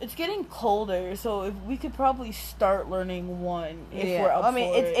 It's getting colder, so if we could probably start learning one if we're up for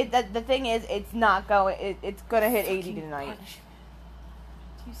it. The thing is, it's not going. It's going to hit 80 tonight.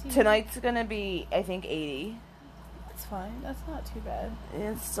 Tonight's gonna be, I think, 80. That's fine. That's not too bad.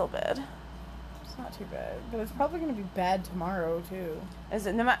 It's still bad. It's not too bad, but it's probably gonna be bad tomorrow too. Is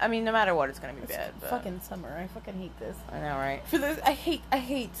it? No matter what, it's gonna be bad. But fucking summer. I fucking hate this. I know, right? For this, I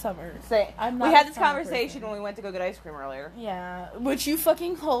hate summer. We had this conversation when we went to go get ice cream earlier. Yeah, which you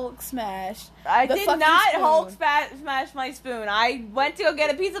fucking Hulk smashed. I did not Hulk smash my spoon. I went to go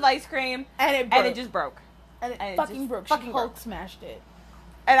get a piece of ice cream, and it just broke. And it fucking broke. She Hulk smashed it.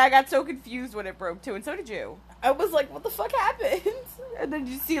 And I got so confused when it broke, too, and so did you. I was like, what the fuck happened? And then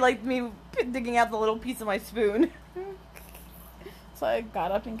you see, like, me digging out the little piece of my spoon. So I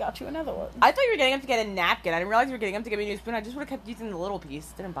got up and got you another one. I thought you were getting up to get a napkin. I didn't realize you were getting up to get me a new spoon. I just would have kept using the little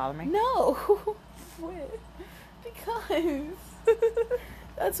piece. It didn't bother me. No. Because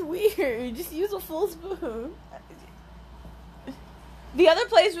that's weird. Just use a full spoon. The other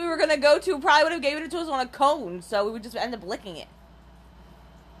place we were going to go to probably would have given it to us on a cone, so we would just end up licking it.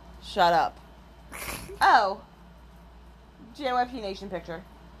 Shut up. Oh. JYP Nation picture.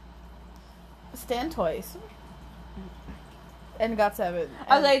 Stand twice. And got 7.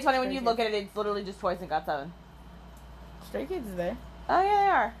 I was like, it's funny when you look at it, it's literally just twice and got 7. Stray Kids is there. Oh, yeah, they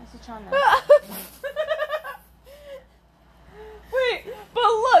are. I see Chan now. Wait, but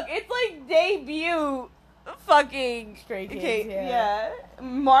look, it's like debut fucking Stray Kids, okay, yeah.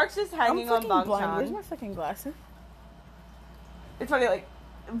 Mark's just hanging on blind. Bangchan. Where's my fucking glasses? It's funny, like,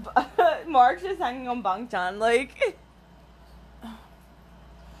 Mark's just hanging on Bangchan, like.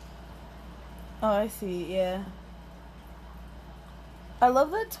 Oh, I see, yeah. I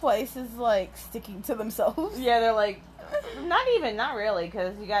love that Twice is, like, sticking to themselves. Yeah, they're like, not really,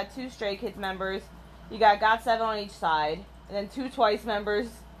 because you got 2 Stray Kids members, you got GOT7 on each side, and then 2 Twice members,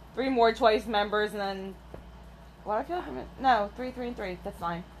 3 more Twice members, and then, what I feel like no, 3, 3, and 3, that's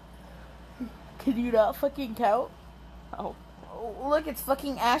fine. Can you not fucking count? Oh. Oh, look, it's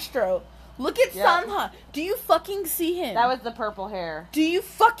fucking Astro. Look at Sanha. Do you fucking see him? That was the purple hair. Do you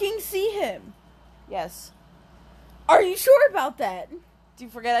fucking see him? Yes. Are you sure about that? Do you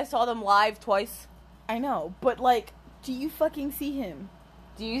forget I saw them live twice? I know, but, like, do you fucking see him?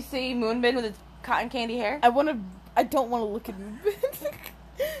 Do you see Moonbin with his cotton candy hair? I don't want to look at Moonbin.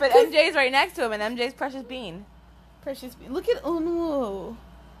 But MJ's right next to him, and MJ's Precious Bean. Precious Bean. Look at Unwoo.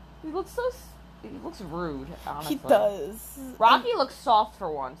 He looks he looks rude, honestly. He does. Rocky looks soft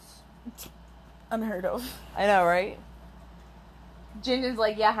for once. Unheard of. I know, right? Jinjin's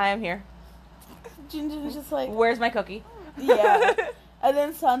like, yeah, hi, I'm here. Jinjin's just like... Where's my cookie? Yeah. And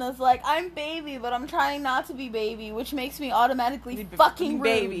then Sana's like, I'm baby, but I'm trying not to be baby, which makes me automatically fucking rude.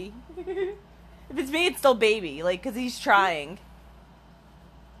 Baby. If it's me, it's still baby, like, because he's trying.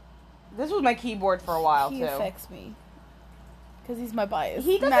 This was my keyboard for a while, he too. He affects me. Because he's my bias.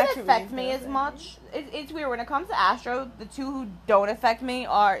 He doesn't affect me as much. It's weird. When it comes to Astro, the 2 who don't affect me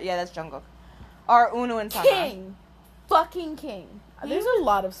are... Yeah, that's Jungkook. Are Uno and Sana. King. Fucking King. There's a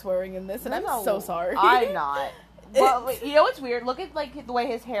lot of swearing in this, and I'm so sorry. I'm not. But you know what's weird? Look at, like, the way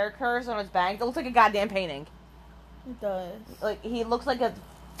his hair curves on his bangs. It looks like a goddamn painting. It does. Like, he looks like a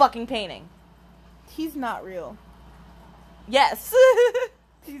fucking painting. He's not real. Yes.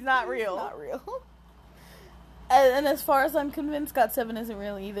 He's not real. Not real. And as far as I'm convinced, GOT7 isn't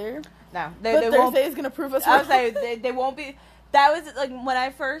real either. No. But Thursday is going to prove us wrong. I was saying, they won't be... That was, like, when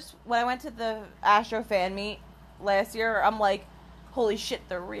I went to the Astro fan meet last year, I'm like, holy shit,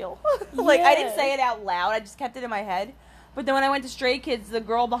 they're real. Like, I didn't say it out loud, I just kept it in my head. But then when I went to Stray Kids, the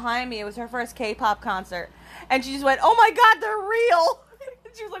girl behind me, it was her first K-pop concert. And she just went, oh my god, they're real!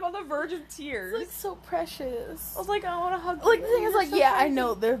 She was, like, on the verge of tears. It's like, so precious. I was like, I want to hug them. Like, the thing is, like, yeah, I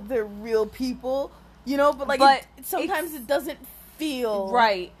know they're real people, you know, but, like, sometimes it doesn't feel...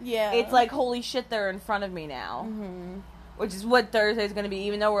 Right. Yeah. It's like, holy shit, they're in front of me now. Mm-hmm. Which is what Thursday's going to be,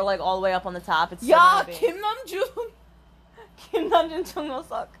 even though we're, like, all the way up on the top. It's yeah, Kim Namjoon. Kim Namjoon Chung will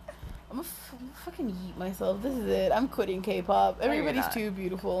suck. I'm gonna fucking yeet myself. This is it. I'm quitting K-pop. Everybody's too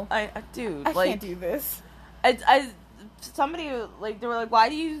beautiful. Dude, I can't do this. Somebody, like, they were like, why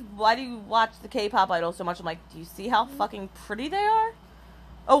do you watch the K-pop idols so much? I'm like, do you see how fucking pretty they are?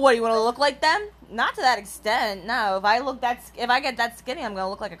 Oh, what, you want to look like them? Not to that extent. No, if I get that skinny, I'm gonna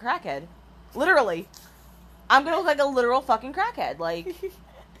look like a crackhead. Literally. I'm gonna look like a literal fucking crackhead. Like,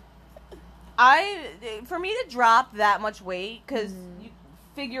 for me to drop that much weight, because you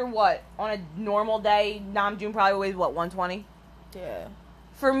figure what, on a normal day, Namjoon probably weighs, what, 120? Yeah.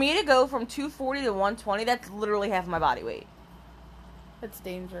 For me to go from 240 to 120, that's literally half of my body weight. That's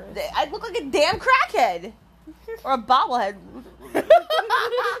dangerous. I look like a damn crackhead. Or a bobblehead.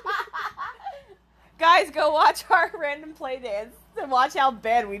 Guys, go watch our random play dance and watch how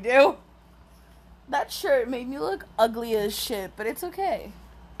bad we do. That shirt made me look ugly as shit, but it's okay.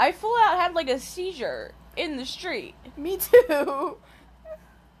 I full out had like a seizure in the street. Me too.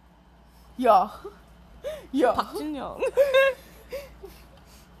 Yeah. Yeah. Park Jin-young.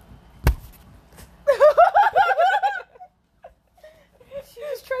 She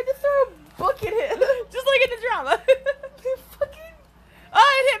was trying to throw a book at him. Just like in the drama. Fucking...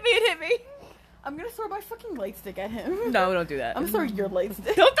 Oh, it hit me. I'm gonna throw my fucking light stick at him. No, don't do that. I'm gonna throw your light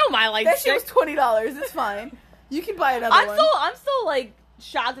stick. Don't throw my light that stick. That shit was $20. It's fine. You can buy another one. I'm still like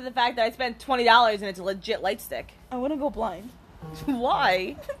shocked at the fact that I spent $20 and it's a legit light stick. I want to go blind.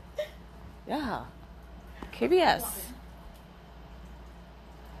 Why? Yeah. KBS. It's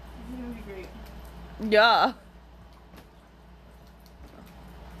gonna be great. Yeah.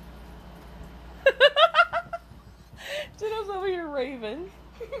 Jenna's over here raving.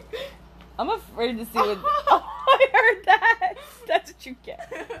 I'm afraid to see what... Oh, I heard that. That's what you get.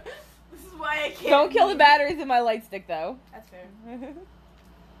 This is why I can't. Don't kill the batteries in my light stick, though. That's fair.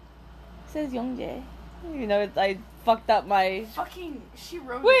 Says Youngjae. You know, I fucked up my... Fucking, she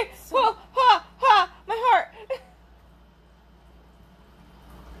wrote Wait! it so... Whoa! Ha! Ha! My heart!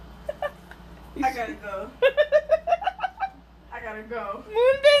 I gotta go. I gotta go.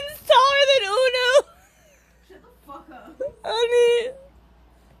 Moonbin's taller than Uno! Shut the fuck up. Honey.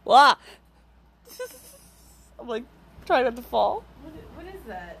 Wow. I'm like, trying not to fall. What is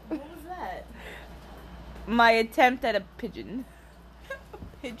that? What was that? My attempt at a pigeon. A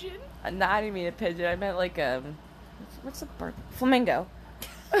pigeon? No, I didn't mean a pigeon. I meant like, what's the bird? Flamingo.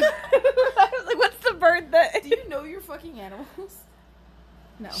 I was like, what's the bird that... Do you know your fucking animals?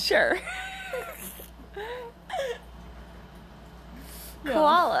 No. Sure. Yeah.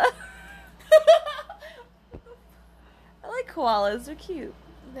 Koala. I like koalas. They're cute.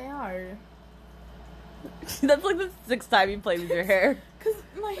 They are. That's like the 6th time you played with your hair. Cause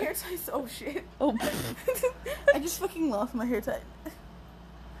my hair tie's... Oh shit. Oh. I just fucking lost my hair tie.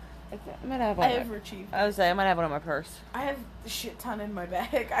 I might have one. I have achieved. I was saying I might have one on my purse. I have a shit ton in my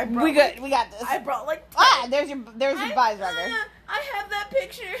bag. We got this. I brought like... There's your visor. I have that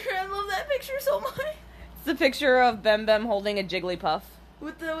picture. I love that picture so much. It's a picture of Bem Bem holding a Jigglypuff.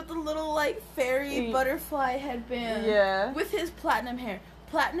 With the little like fairy butterfly headband. Yeah. With his platinum hair.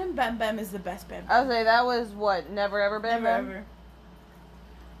 Platinum Bem Bem is the best Bem Bem. I would say that was what? Never Ever Bem Bem? Never ever.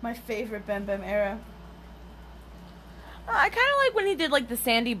 My favorite Bem Bem era. I kind of like when he did like the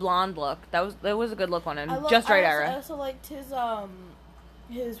sandy blonde look. That was a good look on him. I era. also liked his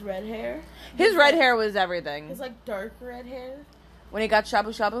red hair. His red hair was everything. His like dark red hair. When he got shabu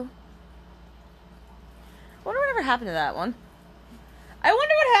shabu. I wonder whatever happened to that one. I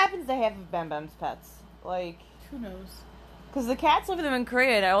wonder what happens to half of Bem Bem's pets. Like, who knows? Because the cats live with him in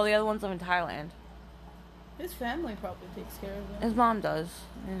Korea and all the other ones live in Thailand. His family probably takes care of him. His mom does.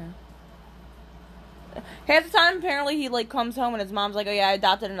 Yeah. Half the time, apparently, he like comes home and his mom's like, "Oh yeah, I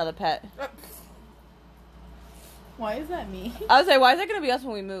adopted another pet." Why is that me? I was like, "Why is that gonna be us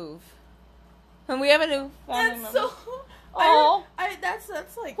when we move?" And we have a new family That's member. so. Oh,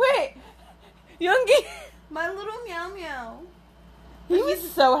 That's like. wait, Youngie. My little meow meow. He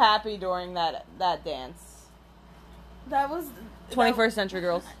was so happy during that dance. That was 21st Century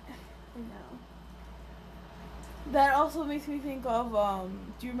Girls. I know. That also makes me think of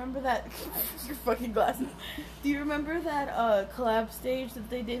do you remember that your fucking glasses? Do you remember that collab stage that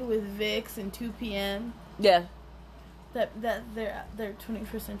they did with Vix and 2PM? Yeah. That their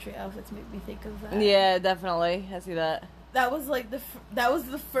 21st Century outfits make me think of that. Yeah, definitely. I see that. That was like that was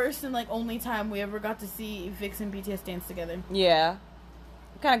the first and like only time we ever got to see Vix and BTS dance together. Yeah.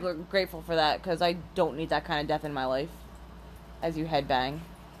 I'm kind of grateful for that because I don't need that kind of death in my life. As you headbang.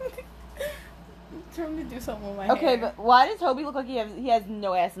 Trying to do something with my hair. Okay, but why does Toby look like he has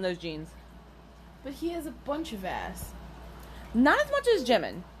no ass in those jeans? But he has a bunch of ass. Not as much as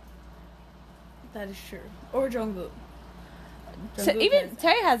Jimin. That is true. Or Jungkook. Even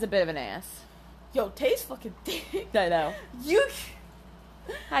Tae has a bit of an ass. Yo, Tae's fucking thick. I know.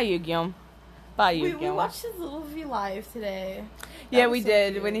 Hi, Yu-Gyum. Bye, Yu-Gyum. We watched his little V live today. Yeah, we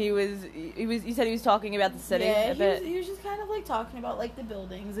did. Cute. When he said he was talking about the city a bit. He was just kind of like talking about like the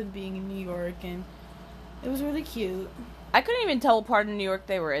buildings and being in New York, and it was really cute. I couldn't even tell what part of New York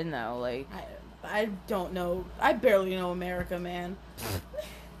they were in though. Like I don't know. I barely know America, man.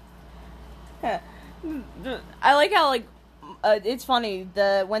 I like how like it's funny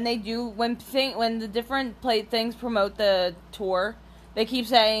when the different things promote the tour, they keep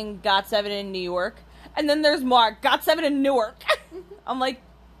saying GOT7 in New York, and then there's Mark GOT7 in Newark. I'm like,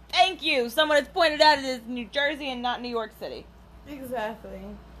 thank you. Someone has pointed out it is New Jersey and not New York City. Exactly.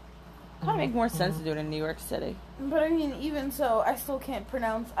 Kind of make more sense to do it in New York City. But I mean, even so, I still can't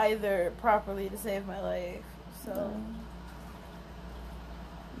pronounce either properly to save my life. So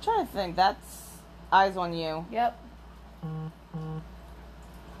I'm trying to think. That's Eyes on You. Yep.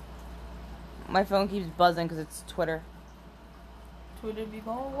 My phone keeps buzzing because it's Twitter. Twitter be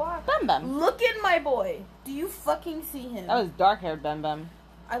going wild. Bem Bem. Look at my boy. Do you fucking see him? That was dark-haired Bem Bem.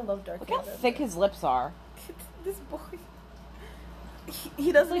 I love dark-haired. Look how thick his lips are. This boy.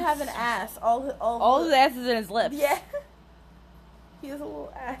 He doesn't have an ass. All his ass is in his lips. Yeah. He has a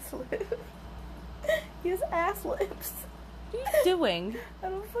little ass lip. He has ass lips. What are you doing? I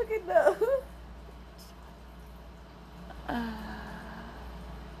don't fucking know.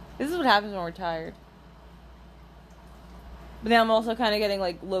 This is what happens when we're tired. But then I'm also kind of getting,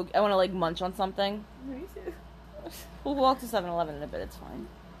 like, I want to, like, munch on something. Me too. We'll walk to 7-Eleven in a bit, it's fine.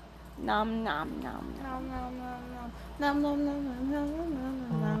 Nom nom nom nom nom nom nom nom nom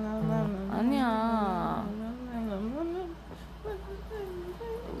nom nom nom. Yeah.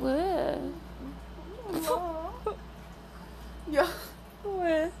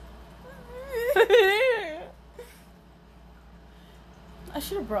 I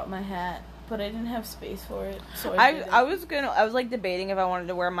should have brought my hat, but I didn't have space for it. So I was like debating if I wanted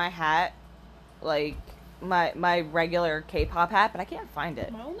to wear my hat, like my regular Kpop hat, but I can't find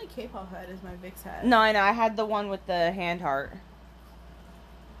it. My only Kpop hat is my Vicks hat. No, I know. I had the one with the hand heart.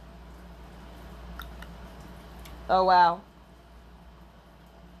 Oh wow.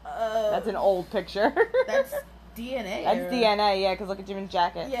 That's an old picture. That's DNA. That's DNA, yeah, because look at Jimin's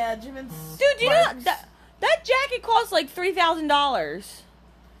jacket. Yeah, Jimin's... Dude, you know, that jacket costs like $3,000.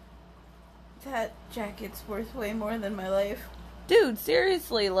 That jacket's worth way more than my life. Dude,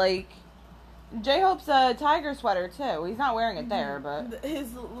 seriously, like... J-Hope's a tiger sweater, too. He's not wearing it there, but... His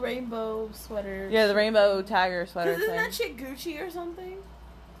rainbow sweater. Yeah, the rainbow tiger sweater Isn't thing. that shit Gucci or something?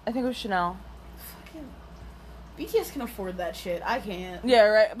 I think it was Chanel. Fucking... BTS can afford that shit. I can't. Yeah,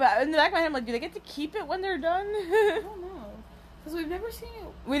 right. But in the back of my head, I'm like, do they get to keep it when they're done? I don't know. Because we've never seen it.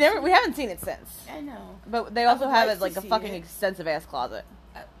 We haven't seen it since. I know. But they also have it like a fucking it. extensive ass closet.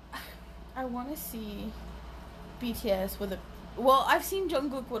 I want to see BTS with a... Well, I've seen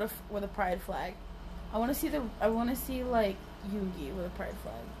Jungkook with a pride flag. I want to see like Yoongi with a pride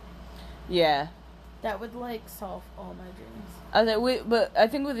flag. Yeah. That would like solve all my dreams. But I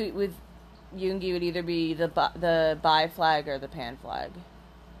think with Yoongi would either be the bi flag or the pan flag.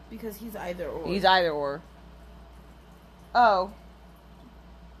 Because he's either or. He's either or. Oh.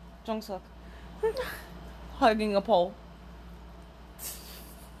 Jungkook. Hugging a pole.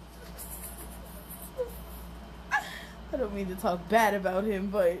 I don't mean to talk bad about him,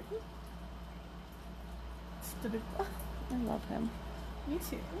 but... I love him. Me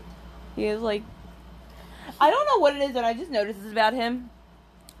too. He is like... I don't know what it is, and I just noticed this about him.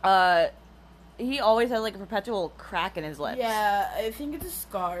 He always has like a perpetual crack in his lips. Yeah, I think it's a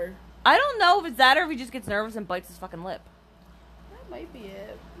scar. I don't know if it's that or if he just gets nervous and bites his fucking lip. That might be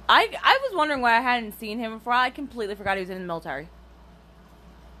it. I was wondering why I hadn't seen him before. I completely forgot he was in the military.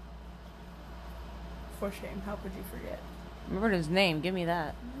 For shame. How could you forget? Remember his name. Give me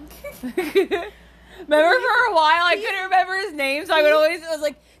that. Remember for a while I couldn't remember his name, so I would always, it was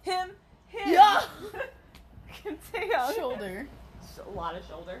like, him. Yeah. Shoulder. A lot of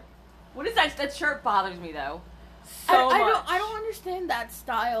shoulder. What is that? That shirt bothers me though. So much. I don't understand that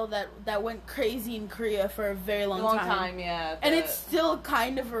style that went crazy in Korea for a very long time. Yeah. And it's still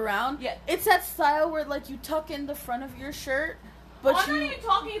kind of around. Yeah. It's that style where like you tuck in the front of your shirt, but I'm not even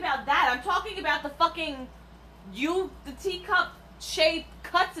talking about that. I'm talking about the fucking the teacup shaped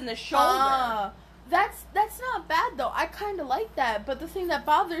cuts in the shoulder. That's not bad though. I kind of like that. But the thing that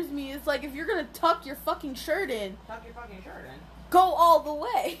bothers me is like if you're gonna tuck your fucking shirt in, go all the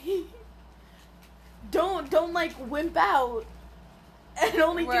way. Don't like wimp out and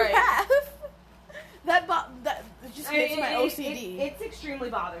only do half. That just makes my OCD. It's extremely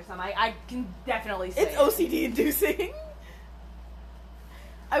bothersome. I can definitely say it's OCD inducing.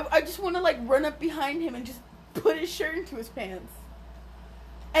 I just want to like run up behind him and just put his shirt into his pants.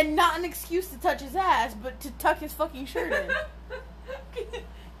 And not an excuse to touch his ass, but to tuck his fucking shirt in.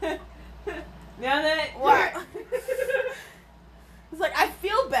 Now that what? It's like I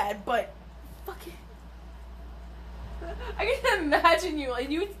feel bad, but fucking. I can imagine you,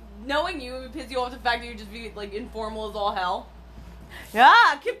 and you knowing you would piss you off the fact that you'd just be like informal as all hell.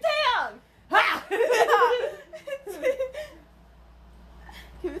 Yeah, Kim Taeyang. Ha!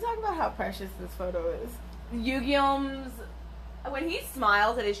 Can we talk about how precious this photo is? Yugyeom's, when he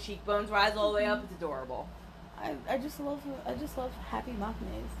smiles and his cheekbones rise all the way up, it's adorable. I just love happy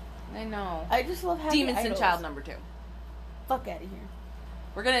maknaes. I know. I just love happy Demon Sin idols. Child number 2. Fuck out of here.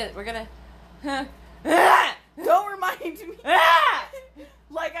 We're gonna. Don't remind me.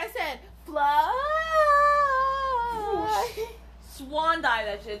 Like I said, fly. Swan dive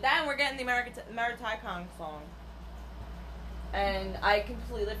that shit. Then we're getting the Maritai Kong song. And I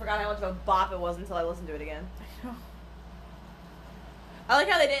completely forgot how much of a bop it was until I listened to it again. I know. I like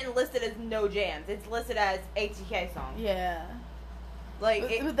how they didn't list it as no jams. It's listed as ATK song. Yeah.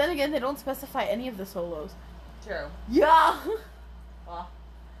 Like, but then again, they don't specify any of the solos. True. Yeah. Well,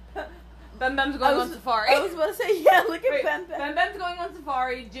 Bem Bem's going on safari. I was about to say, yeah, look at Bem Bem. Bem Bem's going on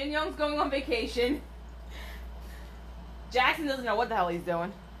safari. Jin Young's going on vacation. Jackson doesn't know what the hell he's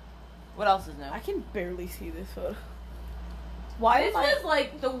doing. What else is new? I can barely see this photo.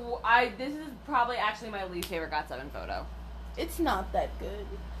 This is probably actually my least favorite GOT7 photo. It's not that good.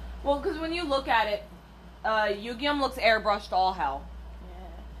 Well, because when you look at it, Yugyeom looks airbrushed all hell. Yeah.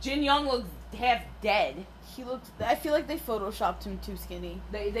 Jin Young looks half dead. I feel like they photoshopped him too skinny.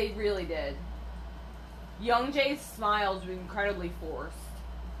 They really did. Young Jae's smiles were incredibly forced.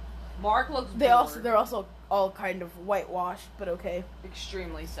 Mark looks bored. They're also all kind of whitewashed, but okay.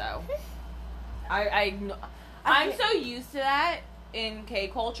 Extremely so. I'm so used to that in K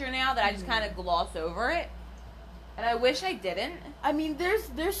culture now that I just kind of gloss over it, and I wish I didn't. I mean,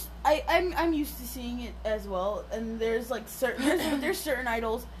 I'm used to seeing it as well, and there's certain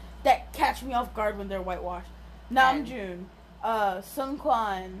idols that catch me off guard when they're whitewashed. Namjoon,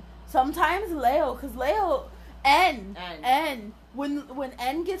 Seungkwan, sometimes Leo, because Leo N. When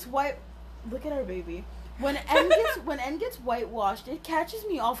N gets white, look at our baby. When N gets whitewashed, it catches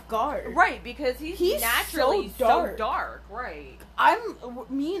me off guard. Right, because he's naturally so dark. Right.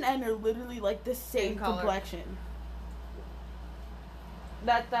 Me and N are literally like the same complexion.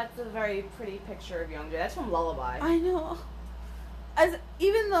 That's a very pretty picture of Youngjae. That's from Lullaby. I know.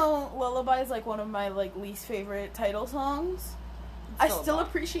 Even though Lullaby is like one of my like least favorite title songs, I still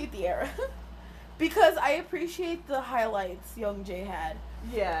appreciate the era. Because I appreciate the highlights Youngjae had.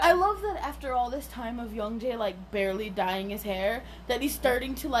 Yeah. I love that after all this time of Youngjae like barely dyeing his hair, that he's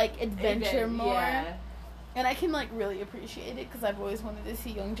starting to like adventure more. Yeah. And I can like really appreciate it because I've always wanted to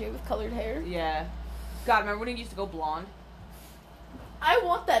see Youngjae with colored hair. Yeah. God, remember when he used to go blonde? I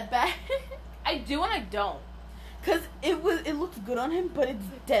want that back. I do and I don't. Cause it looks good on him, but it's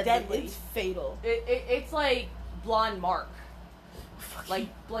deadly. It's fatal. It's like blonde Mark. Like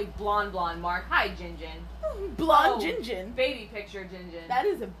blonde Mark. Hi, Jinjin. Blonde Jinjin. Baby picture Jinjin. That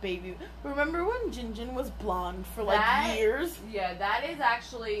is a baby. Remember when Jinjin was blonde for like years? Yeah, that is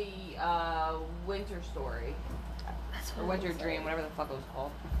actually Winter Story. That's or Winter Dream, whatever the fuck it was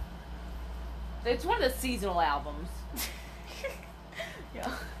called. It's one of the seasonal albums.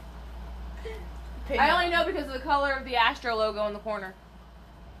 Yeah. I only know because of the color of the Astro logo in the corner.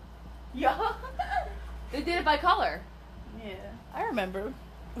 Yeah. They did it by color. Yeah. I remember.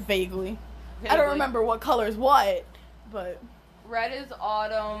 Vaguely. I don't remember what color is what, but... Red is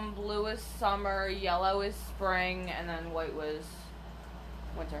autumn, blue is summer, yellow is spring, and then white was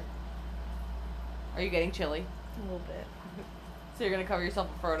winter. Are you getting chilly? A little bit. So you're gonna cover yourself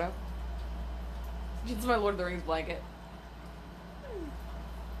with Frodo? It's my Lord of the Rings blanket.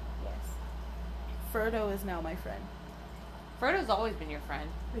 Yes. Frodo is now my friend. Frodo's always been your friend.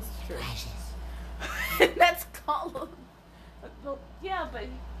 This is true. Precious. That's Gollum. Well, yeah, but...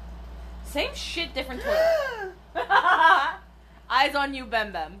 Same shit, different Twitter. Eyes on you,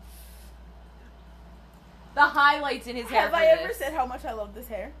 Bem Bem. The highlights in his hair. Have I ever said how much I love this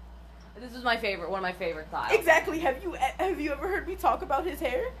hair? This is my favorite, one of my favorite styles. Exactly. Have you ever heard me talk about his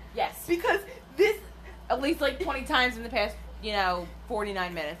hair? Yes. Because this... At least like 20 times in the past,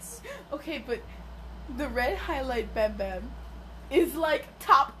 49 minutes. Okay, but the red highlight Bem Bem is like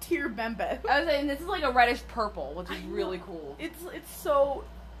top tier Bem Bem. I was saying, this is like a reddish purple, which is really cool. It's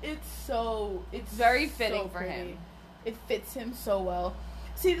very fitting for pretty. him. It fits him so well.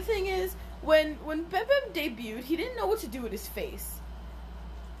 See, the thing is, when Bem Bem debuted, he didn't know what to do with his face.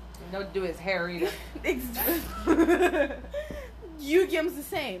 He didn't know what to do with his hair either. Yugyeom's the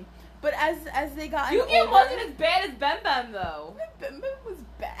same. But as they got older... Yugyeom wasn't as bad as Bem Bem, though. Bem Bem was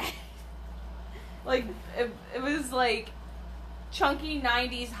bad. Like, it was like chunky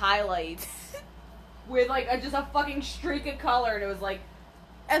 90s highlights with like just a fucking streak of color, and it was like...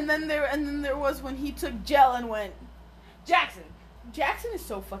 And then there was when he took gel and went... Jackson is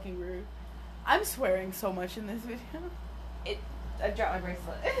so fucking rude. I'm swearing so much in this video. I dropped my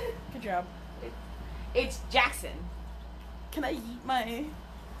bracelet. Good job. It's Jackson. Can I eat my...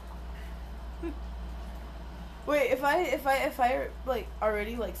 Wait, if I like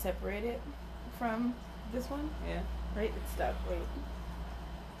already like separate it from this one? Yeah. Right? It's stuck. Wait.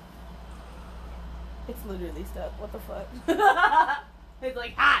 It's literally stuck. What the fuck? It's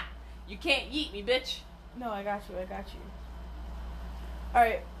like, hot! You can't eat me, bitch! No, I got you.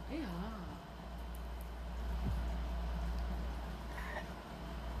 Alright. Yeah.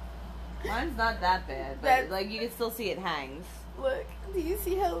 Mine's not that bad, but like you can still see it hangs. Look, do you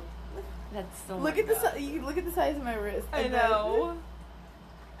see how... That's so look at the size of my wrist. I know.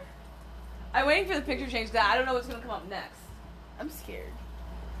 I'm waiting for the picture change because I don't know what's gonna come up next. I'm scared.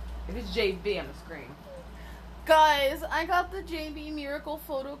 If it's JB, I'm gonna scream. Guys, I got the JB Miracle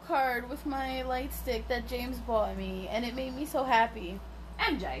photo card with my light stick that James bought me, and it made me so happy.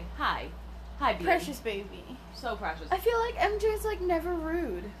 MJ, hi. Hi, Bean. Precious baby. So precious. I feel like MJ's like never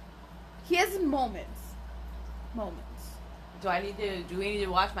rude. He has moments. Do we need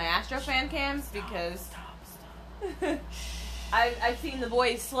to watch my Astro fan cams? Because Stop. I've seen the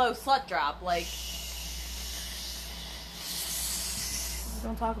boys slow slut drop, like.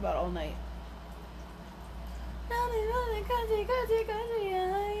 Don't talk about all night.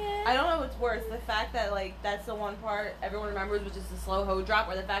 I don't know what's worse, the fact that like that's the one part everyone remembers, which is the slow hoe drop,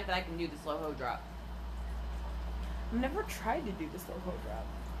 or the fact that I can do the slow hoe drop. I've never tried to do the slow hoe drop.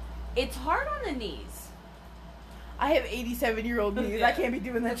 It's hard on the knees. I have 87-year-old knees. Yeah. I can't be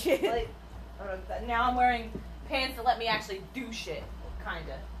doing that shit. Like, now I'm wearing pants that let me actually do shit.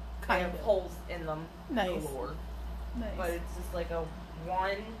 Kinda. They have holes in them. Nice. Galore. Nice. But it's just like a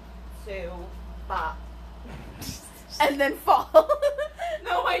 1, 2, pop. And then fall.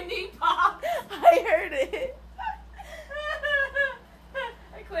 No, my knee popped. I heard it.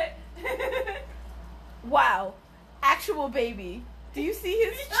 I quit. Wow. Actual baby. Do you see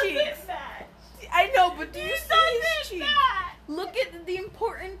his cheeks? Match. I know, but do you see his Doesn't cheeks? match. Look at the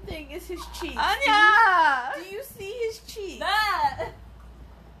important thing is his cheeks. Anya! Do you see his cheeks? That.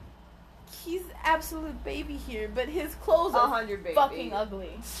 He's absolute baby here, but his clothes are 100 baby. fucking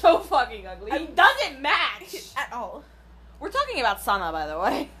ugly. So fucking ugly. He doesn't match. At all. We're talking about Sana, by the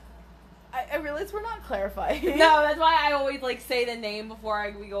way. I realize we're not clarifying. No, that's why I always like say the name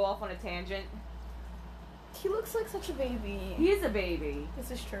before we go off on a tangent. He looks like such a baby. He is a baby. This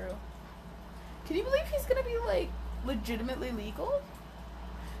is true. Can you believe he's gonna be like legitimately legal?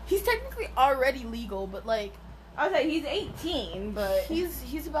 He's technically already legal, but like I was like, he's 18, but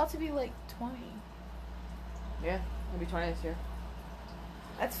he's about to be like 20. yeah, he'll be 20 this year.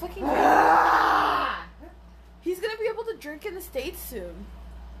 That's fucking crazy. He's gonna be able to drink in the States soon.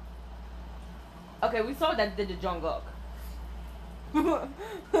 Okay, we saw what that did to Jungkook.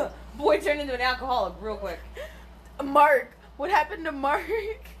 Boy turned into an alcoholic real quick. Mark, what happened to Mark?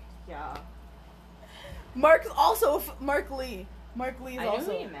 Yeah. Mark's also Mark Lee. Mark Lee is I knew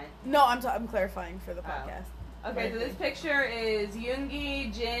also. who you meant. No, I'm clarifying for the podcast. Okay, so this picture is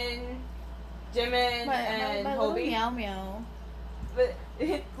Yoongi, Jin, Jimin, and my Hobie. little meow meow. But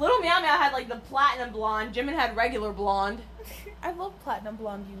Little Meow Meow had like the platinum blonde. Jimin had regular blonde. I love platinum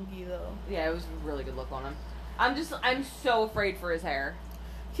blonde Yoongi though. Yeah, it was a really good look on him. I'm so afraid for his hair.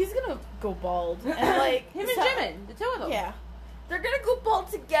 He's gonna go bald and like Him and Jimin, the two of them. Yeah, they're gonna go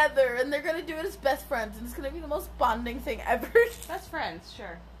bald together and they're gonna do it as best friends and it's gonna be the most bonding thing ever. Best friends,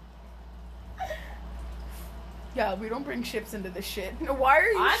 sure. Yeah, we don't bring ships into this shit. Why are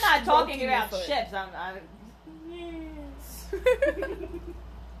you? I'm not talking stroking about your foot? ships. I'm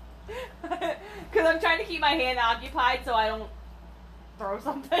because I'm trying to keep my hand occupied so I don't throw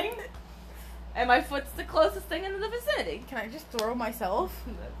something. And my foot's the closest thing in the vicinity. Can I just throw myself?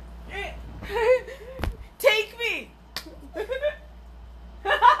 Take me!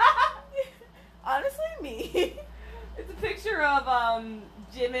 Honestly, me. It's a picture of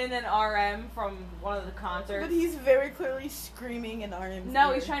Jimin and RM from one of the concerts. But he's very clearly screaming in RM's No,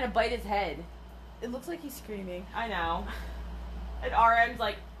 ear. he's trying to bite his head. It looks like he's screaming. I know. And RM's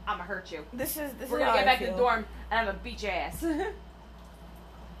like, I'm gonna hurt you. This is We're how gonna get I back to feel. the dorm and I'm gonna beat your ass.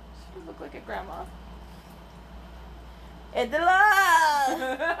 She look like a grandma. Edela!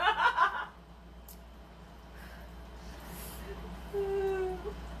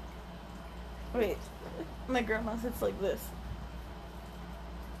 Wait, my grandma sits like this.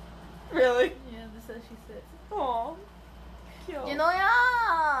 Really? Yeah, this is how she sits. Aw. Cute. You know,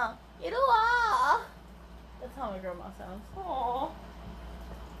 yeah! You know, that's how my grandma sounds. Aww.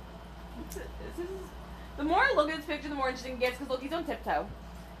 The more I look at this picture, the more interesting it gets, because look, he's on tiptoe.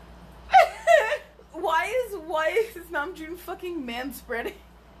 Why is Namjoon fucking man-spreading?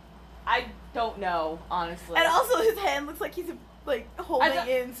 I don't know, honestly. And also his hand looks like he's like holding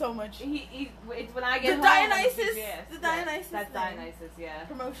in so much. It's when I get The home, Dionysus- yes, the yes, Dionysus That's thing. Dionysus, yeah.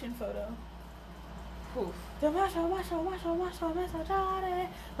 Promotion photo. Poof. I know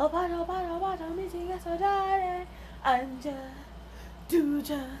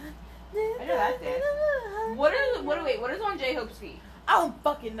that dance. What is on J-Hope's feet? I don't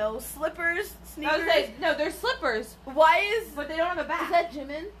fucking know. Slippers, sneakers. I was like, no, they're slippers, Why but they don't have a back. is that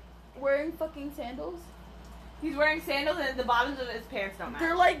Jimin wearing fucking sandals? He's wearing sandals and the bottoms of his pants don't match.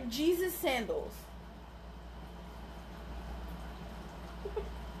 They're like Jesus sandals.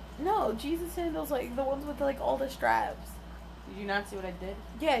 No, Jesus sandals, like the ones with like all the straps. Did you not see what I did?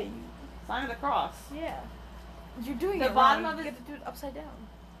 Yeah, you. Sign of the cross. Yeah. You're doing The it bottom wrong. of You his- get to do it upside down.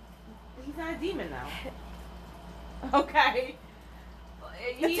 He's not a demon though. Okay.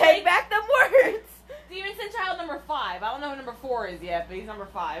 Take back them words. Demon's in child number 5. I don't know who number 4 is yet, but he's number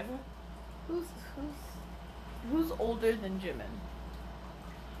 5. Who's older than Jimin?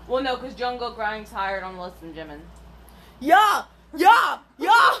 Well, no, because Jungkook ranks higher on the list than Jimin. Yeah! Yeah!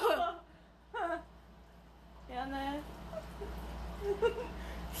 Yeah!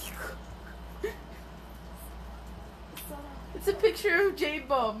 It's a picture of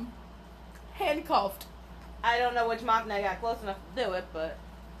J-Bum. Handcuffed. I don't know which maknae got close enough to do it, but...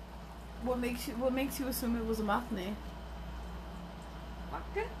 What makes you assume it was a maknae?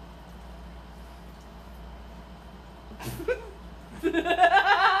 Maknae?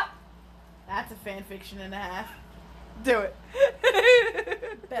 That's a fan fiction and a half. Do it.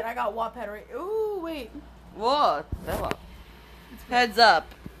 Bet I got Wattpad right. Ooh, wait. Whoa, Philip. Heads up.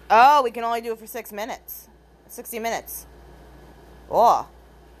 Oh, we can only do it for 6 minutes. 60 minutes. Oh.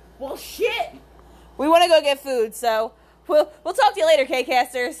 Well, shit. We want to go get food, so we'll talk to you later,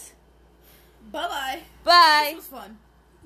 K-Casters. Bye-bye. Bye. This was fun.